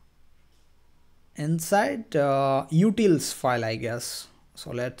utils file, I guess.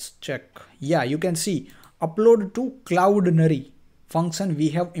 So let's check. Yeah, you can see upload to Cloudinary function we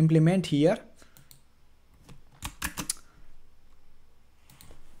have implement here.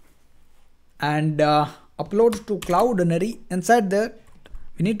 And upload to Cloudinary, inside that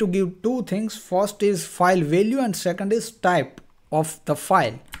we need to give two things. First is file value and second is type of the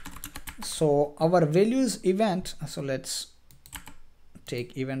file. So our value is event, so let's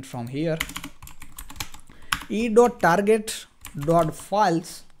take event from here. E dot target dot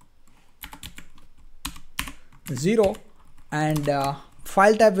files 0, and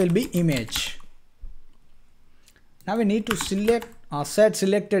file type will be image. Now we need to select set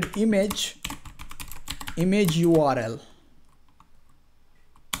selected image URL,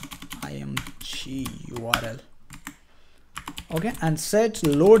 img URL. Okay, and set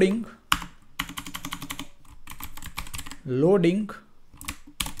loading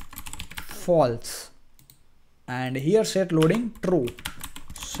false, and here set loading true.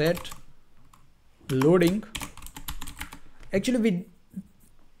 Set loading, actually we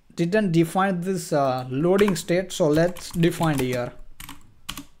didn't define this loading state, so let's define here.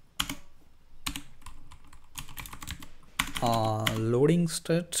 Loading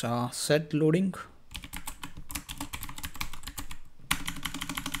state, set loading,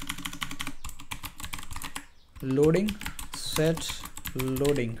 loading set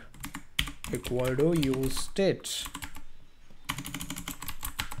loading equal to use state.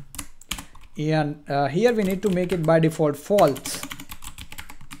 And here we need to make it by default false.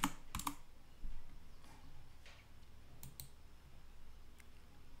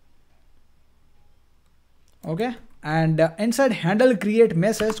 Okay, and inside handle create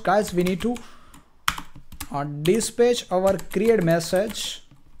message, guys, we need to dispatch our create message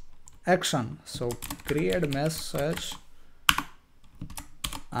action. So create message,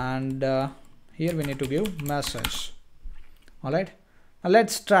 and here we need to give message. All right, now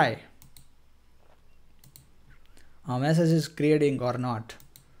let's try our message is creating or not.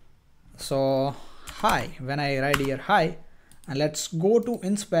 So hi, when I write here hi, and let's go to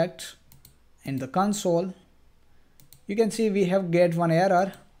inspect in the console, you can see we have get one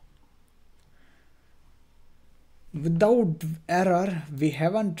error. Without error, we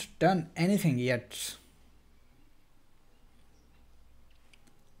haven't done anything yet.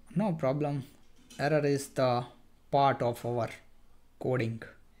 No problem, error is the part of our coding.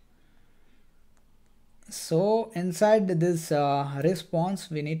 So inside this response,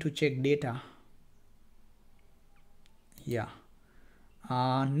 we need to check data. Yeah,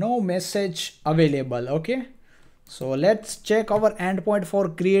 no message available. Okay, so let's check our endpoint for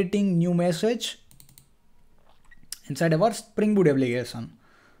creating new message inside our Spring Boot application.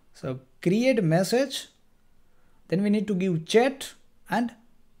 So create message, then we need to give chat and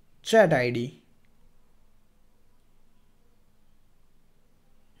chat ID.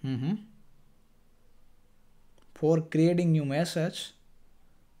 For creating new message,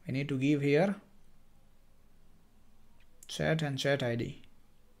 we need to give here chat and chat ID.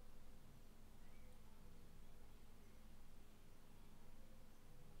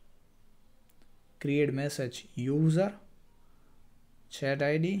 Create message user, chat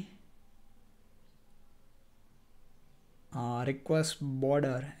ID, request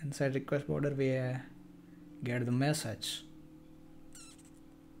border. Inside request border, we get the message.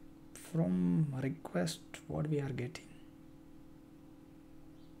 From request, what we are getting?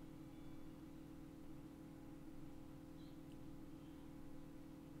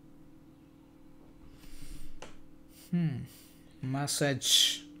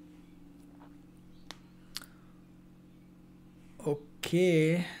 Message.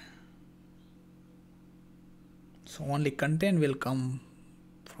 Okay, so only content will come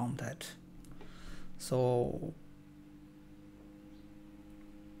from that. So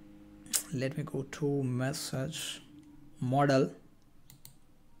let me go to message model.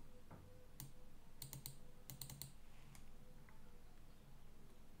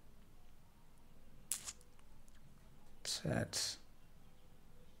 Sets.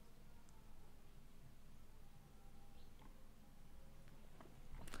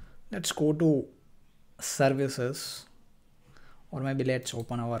 Let's go to services, or maybe let's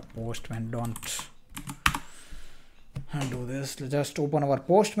open our Postman. Don't do this. Let's just open our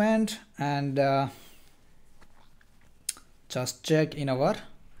Postman and just check in our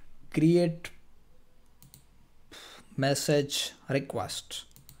create message request.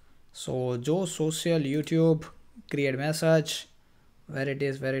 So Joe social YouTube create message, where it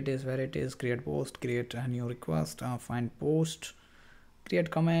is, create post, create a new request, find post, create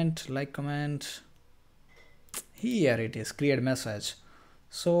comment, like comment. Here it is, create message.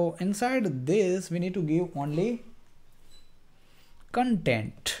 So inside this we need to give only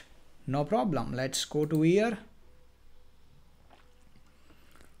content. No problem, let's go to here,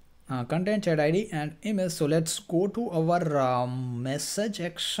 content, chat ID and image. So let's go to our message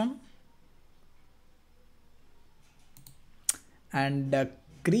action and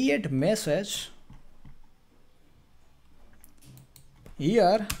create message.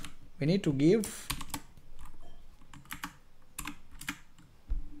 Here we need to give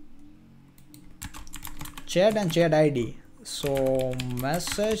chat and chat ID. So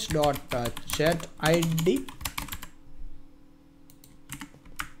message dot chat ID.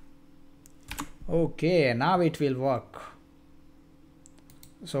 Okay, now it will work.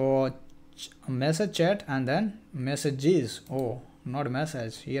 So message chat and then messages. Oh, not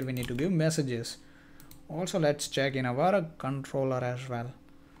message. Here we need to give messages. Also let's check in our controller as well.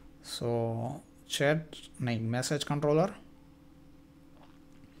 So chat, message controller.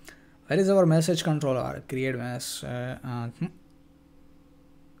 Where is our message controller? Create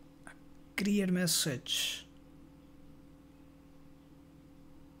create message.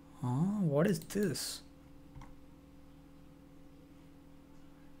 What is this?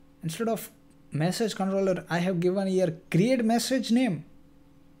 Instead of message controller, I have given here create message name.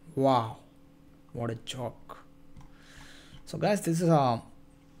 Wow, what a joke. So guys, this is a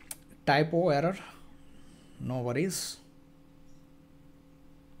typo error, no worries.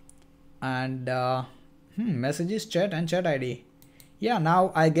 And messages, chat, and chat ID. Yeah,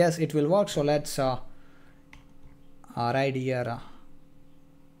 now I guess it will work. So let's write here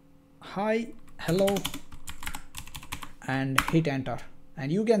hi, hello, and hit enter,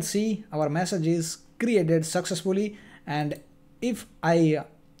 and you can see our message is created successfully. And if I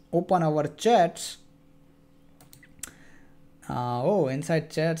open our chats, oh, inside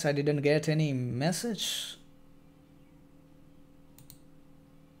chats I didn't get any message.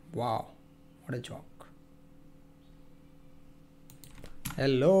 Wow, what a joke.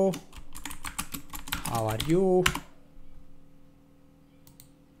 Hello, how are you?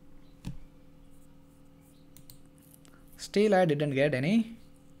 Still I didn't get any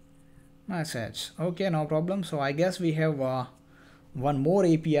message. Okay, no problem. So I guess we have one more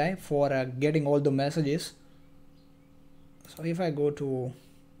API for getting all the messages. So if I go to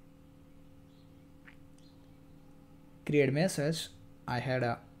create message, I had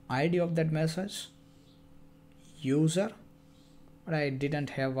a ID of that message, user, but I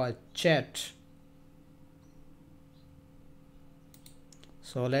didn't have a chat.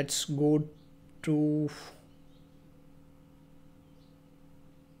 So let's go to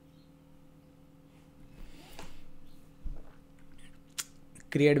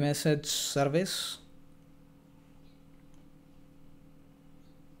create message service.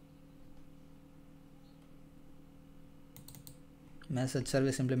 Message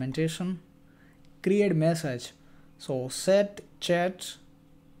service implementation, create message. So set chat,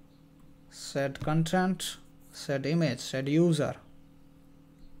 set content, set image, set user,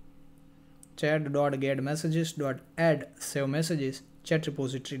 chat.get messages.add save messages, chat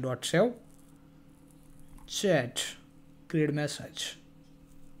repository.save, chat, create message.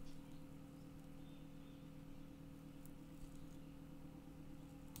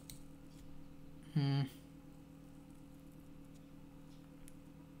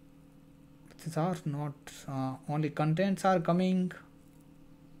 These are not only contents are coming,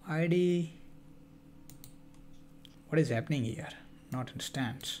 ID. What is happening here? Not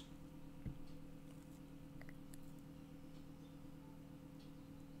instance.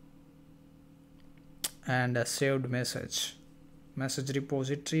 And a saved message, message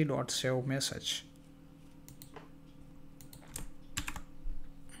repository dot save message.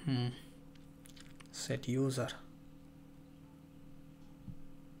 Set user.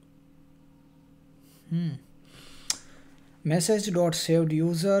 Message dot saved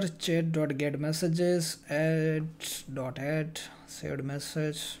user, chat dot get messages, add saved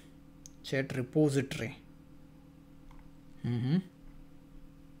message, chat repository.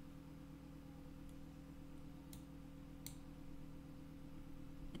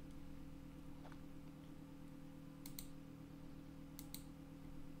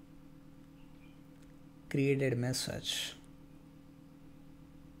 Created message.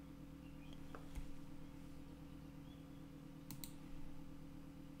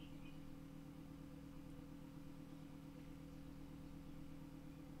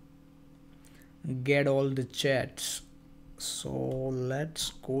 Get all the chats. So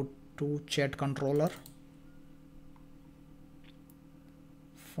let's go to chat controller,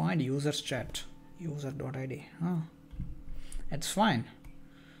 find users chat, user.id. It's fine,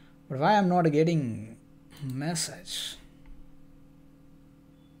 but why I'm not getting message?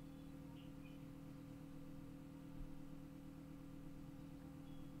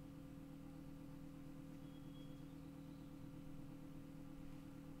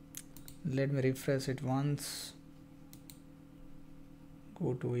 Let me refresh it once.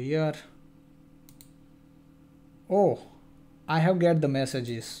 Go to here. Oh, I have get the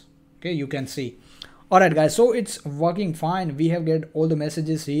messages. Okay, you can see. Alright guys, so it's working fine. We have get all the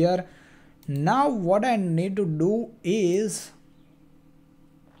messages here. Now what I need to do is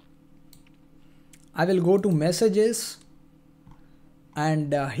I will go to messages,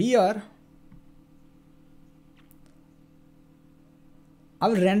 and here I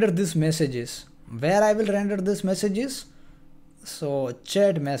will render these messages. Where I will render these messages? So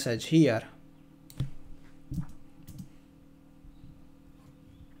chat message here.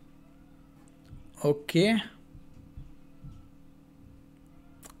 Okay.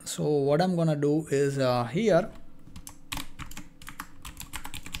 So what I'm gonna do is here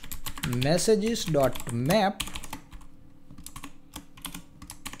messages.map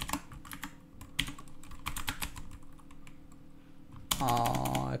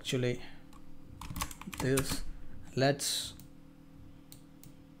actually this, let's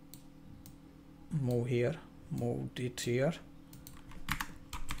move here, move it here,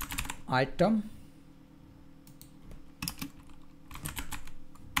 item,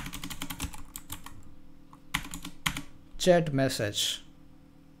 chat message.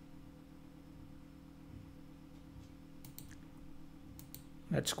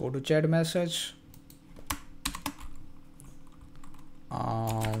 Let's go to chat message.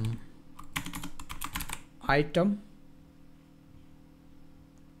 Item,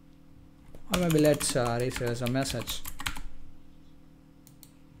 or maybe let's refresh a message.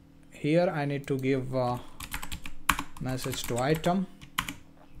 Here I need to give message to item.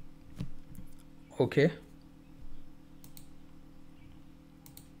 Okay,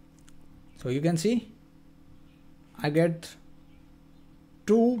 so you can see I get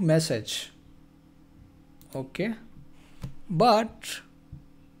 2 message. Okay, but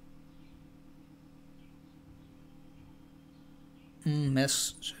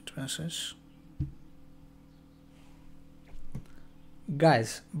message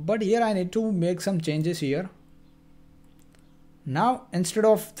guys, but here I need to make some changes here. Now instead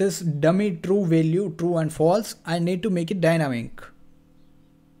of this dummy true value, true and false, I need to make it dynamic.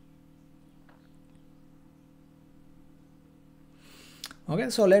 Okay,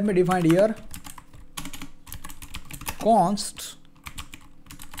 so let me define here const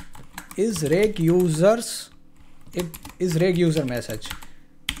is reg users, it is reg user message,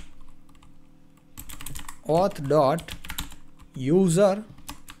 auth dot user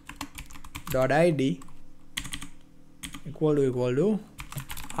dot id equal to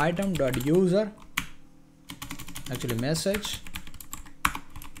item dot user, actually message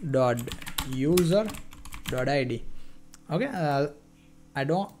dot user dot id. Okay, I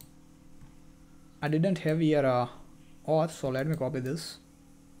didn't have here auth, so let me copy this.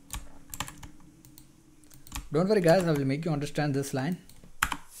 Don't worry guys, I will make you understand this line.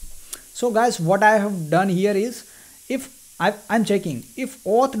 So guys, what I have done here is, if I'm checking if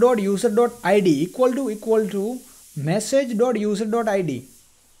auth.user.id equal to message.user.id,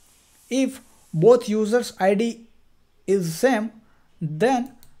 if both users id is same,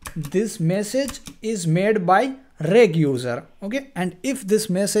 then this message is made by reg user. Okay, and if this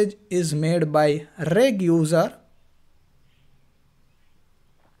message is made by reg user,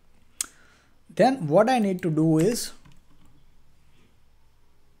 then what I need to do is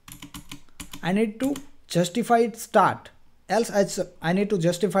I need to justify it start, else I need to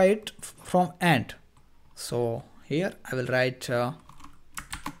justify it from end. So here I will write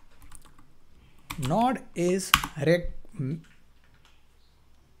node is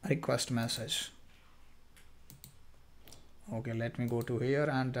request message. Okay, let me go to here,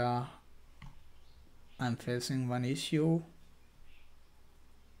 and I'm facing one issue.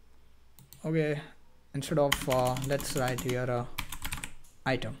 Okay, instead of let's write here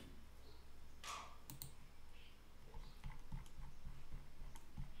item.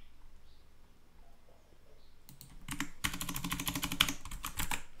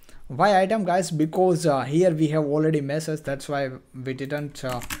 Why item guys? Because here we have already message, that's why we didn't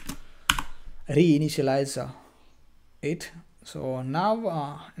reinitialize it. So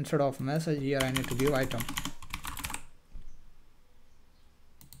now instead of message, here I need to give item.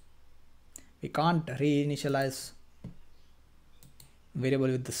 We can't reinitialize variable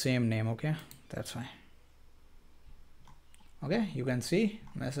with the same name. Okay, that's why. Okay, you can see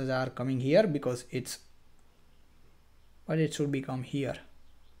messages are coming here because it's, but it should become here.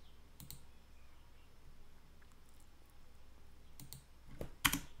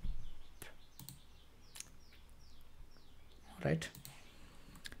 Right,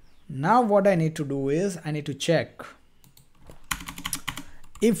 now what I need to do is I need to check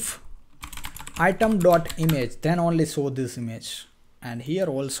if item dot image, then only show this image, and here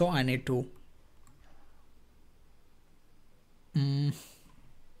also I need to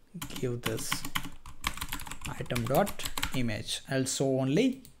give this item dot image, else show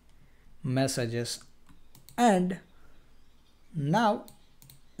only messages. And now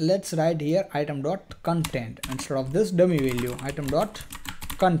let's write here item dot content instead of this dummy value, item dot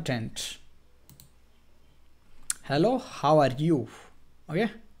content. Hello, how are you? Okay,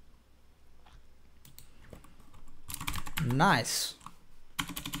 nice,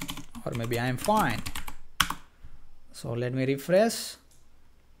 or maybe I am fine. So let me refresh,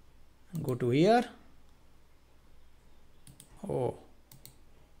 go to here. Oh,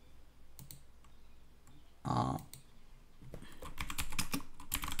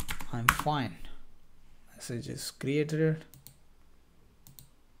 I'm fine. Message is created.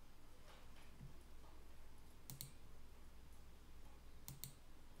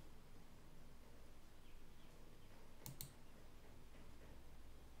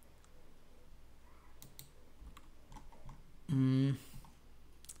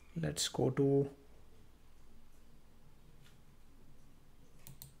 Let's go to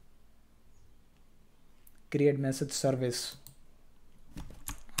create message service.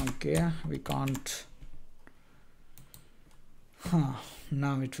 Okay, we can't.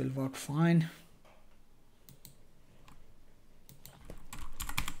 Now it will work fine.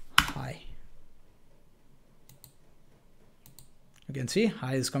 Hi. You can see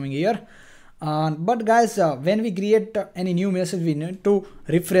hi is coming here. But guys, when we create any new message, we need to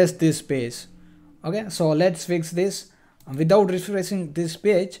refresh this page. Okay, so let's fix this. Without refreshing this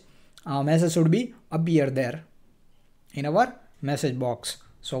page, message should be appear there in our message box.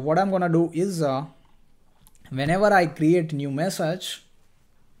 So what I'm gonna do is whenever I create new message,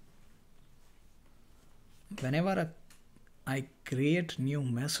 whenever I create new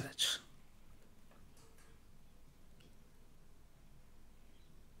message,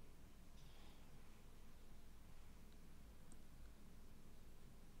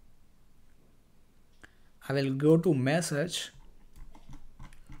 I will go to message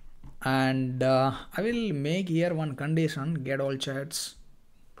and I will make here one condition: get all chats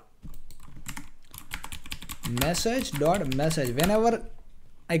message dot message. Whenever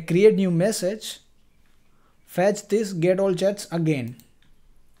I create new message, fetch this get all chats again.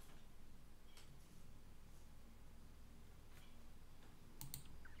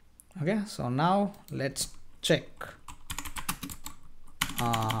 Okay, so now let's check.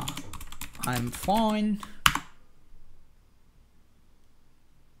 I'm fine.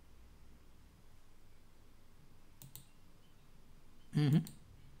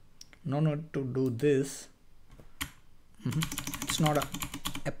 No need to do this. It's not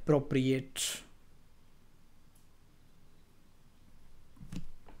appropriate.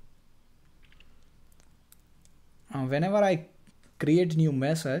 Whenever I create new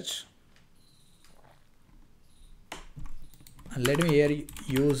message, let me here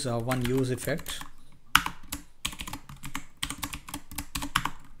use one use effect.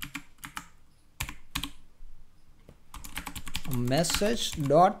 Message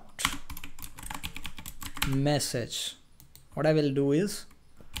dot message. What I will do is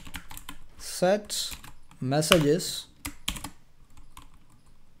set messages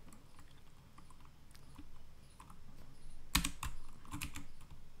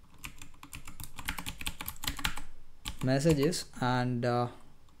and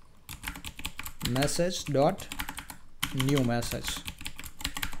message dot new message.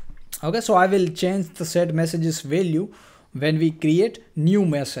 Okay, so I will change the set messages value when we create new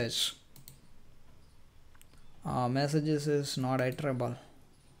message. Messages is not iterable.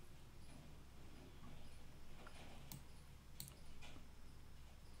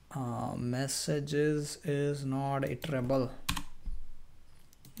 Messages is not iterable.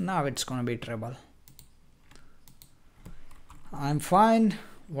 Now it's gonna be iterable. I'm fine.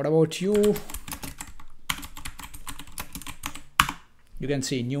 What about you? You can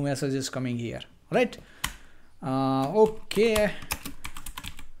see new messages coming here, right? Okay,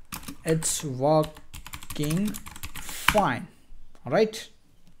 it's working fine. All right,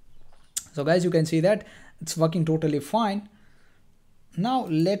 so guys, you can see that it's working totally fine. Now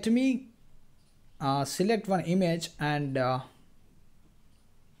let me select one image and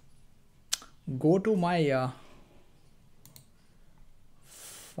go to my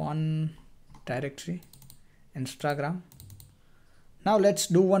fun directory, Instagram. Now let's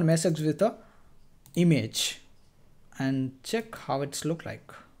do one message with a image and check how it's look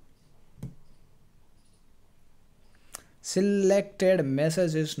like. Selected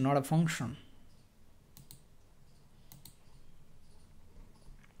message is not a function.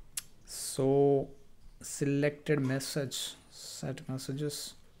 So selected message, set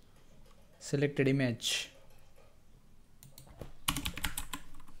messages, selected image,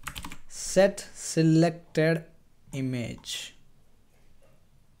 set selected image,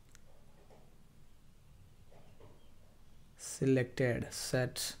 selected,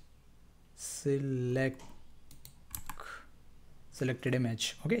 set selected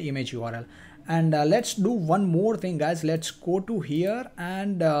image. Okay, image URL. And let's do one more thing, guys. Let's go to here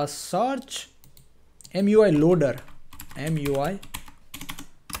and search MUI loader, MUI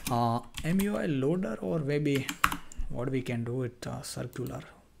loader, or maybe what we can do it circular,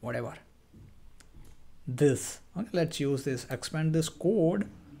 whatever. This. Okay, let's use this. Expand this code,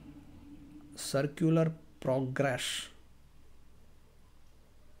 circular progress.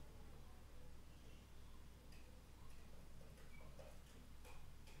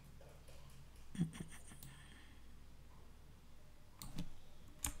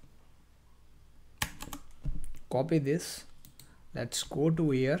 Copy this. Let's go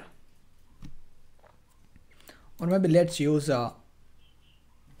to here, or maybe let's use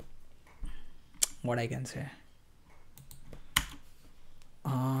what I can say.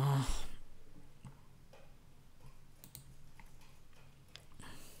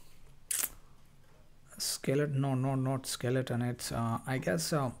 skeleton. No, no, not skeleton. It's I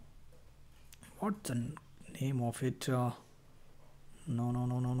guess what's the name of it? No, no, no,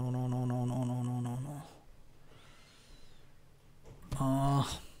 no, no, no, no, no, no, no, no, no, no.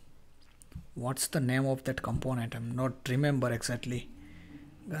 What's the name of that component? I'm not remember exactly.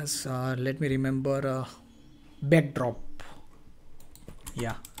 Guys, let me remember. Backdrop.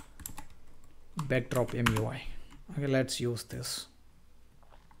 Yeah, backdrop MUI. Okay, let's use this.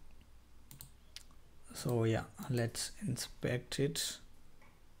 So yeah, let's inspect it.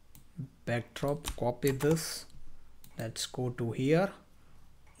 Backdrop, copy this. Let's go to here,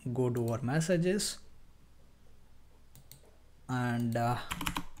 go to our messages, and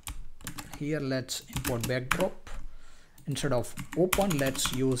here let's import backdrop. Instead of open,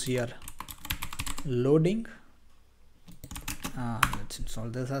 let's use here loading. Let's install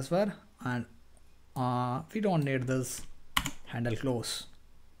this as well, and we don't need this handle close.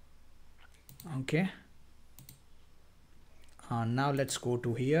 Okay, now let's go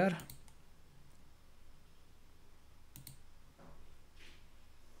to here.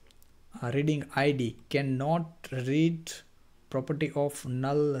 Reading ID cannot read property of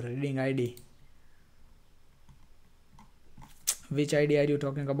null reading ID. Which ID are you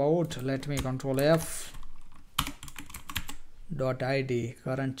talking about? Let me control F dot ID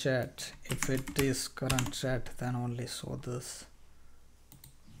current chat. If it is current chat, then only show this.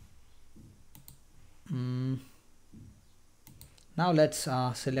 Now let's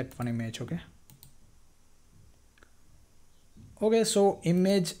select one image. Okay, so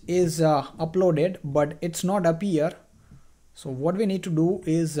image is uploaded, but it's not appear. So what we need to do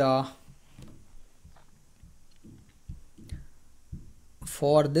is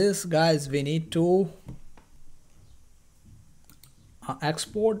for this, guys, we need to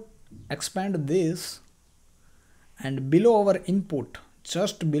expand this, and below our input,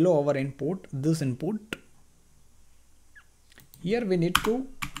 just below our input, this input, here we need to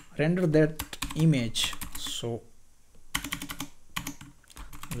render that image. So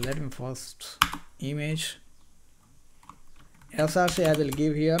let me first image src. I will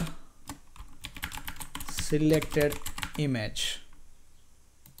give here selected image.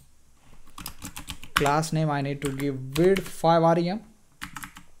 Class name I need to give width 5 rem.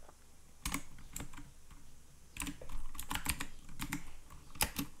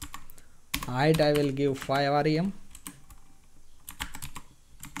 Height I will give 5 rem.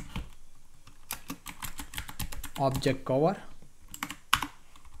 Object cover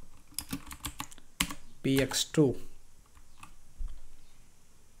px2.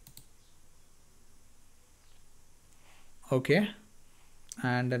 Okay,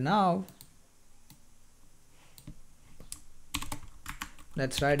 and now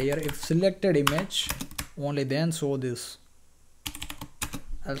let's write here, if selected image, only then show this,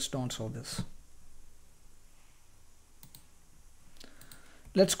 else don't show this.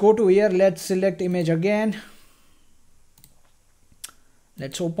 Let's go to here, let's select image again,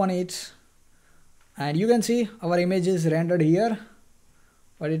 let's open it, and you can see our image is rendered here,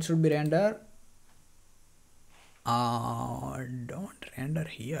 but it should be rendered. Don't render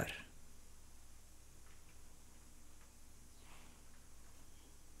here.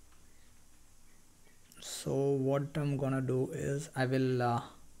 So what I'm gonna do is I will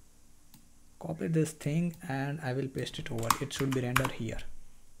copy this thing and I will paste it over. It should be rendered here.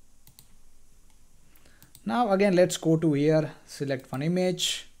 Now again, let's go to here, select one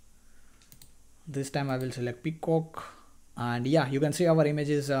image. This time I will select peacock, and yeah, you can see our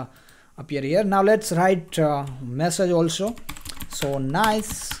images appear here. Now let's write message also. So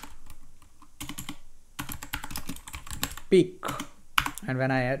nice pic, and when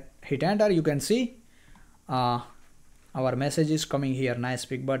I hit enter, you can see our message is coming here, nice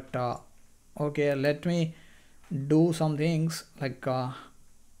pic. But okay, let me do some things like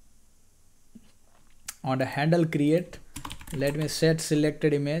on the handle create, let me set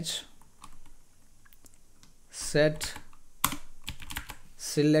selected image, set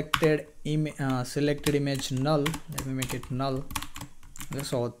selected image null. Let me make it null,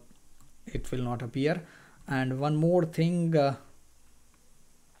 so it will not appear. And one more thing,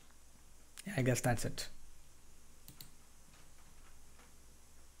 I guess that's it.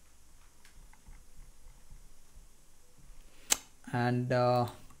 And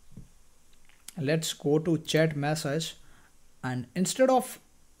let's go to chat message, and instead of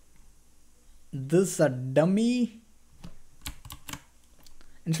this dummy,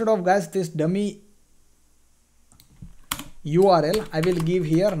 instead of guys this dummy URL, I will give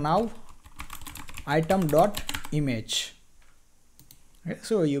here now item.image. Okay,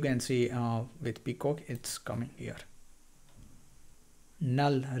 so you can see with peacock it's coming here,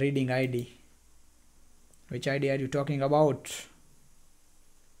 null reading ID. Which ID are you talking about?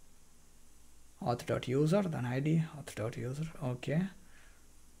 Auth.user, then ID, auth.user. Okay.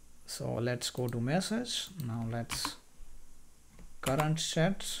 So let's go to message. Now let's current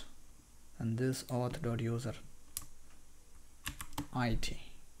sets and this auth.user ID.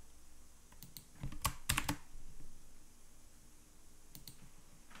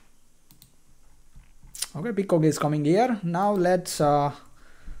 Okay, peacock is coming here. Now let's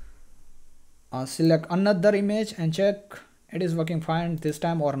select another image and check it is working fine this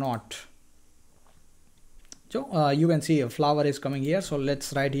time or not. So you can see a flower is coming here. So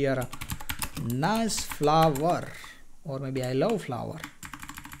let's write here nice flower, or maybe I love flower.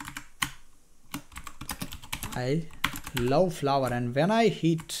 I love flower, and when I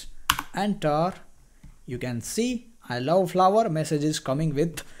hit enter, you can see I love flower message is coming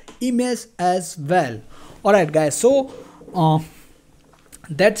with image as well. Alright guys, so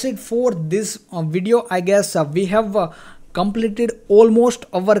that's it for this video. I guess we have completed almost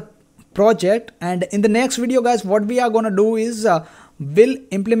our project, and in the next video guys, what we are gonna do is we'll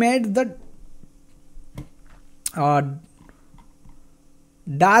implement the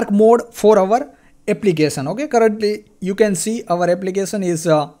dark mode for our application. Okay, currently you can see our application is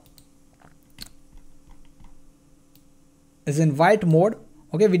in white mode.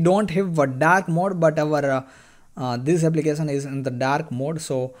 Okay, we don't have a dark mode, but our this application is in the dark mode.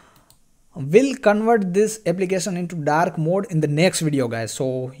 So we'll convert this application into dark mode in the next video guys.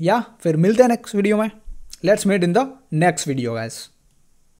 So yeah, फिर मिलते हैं next video में. Let's meet in the next video guys.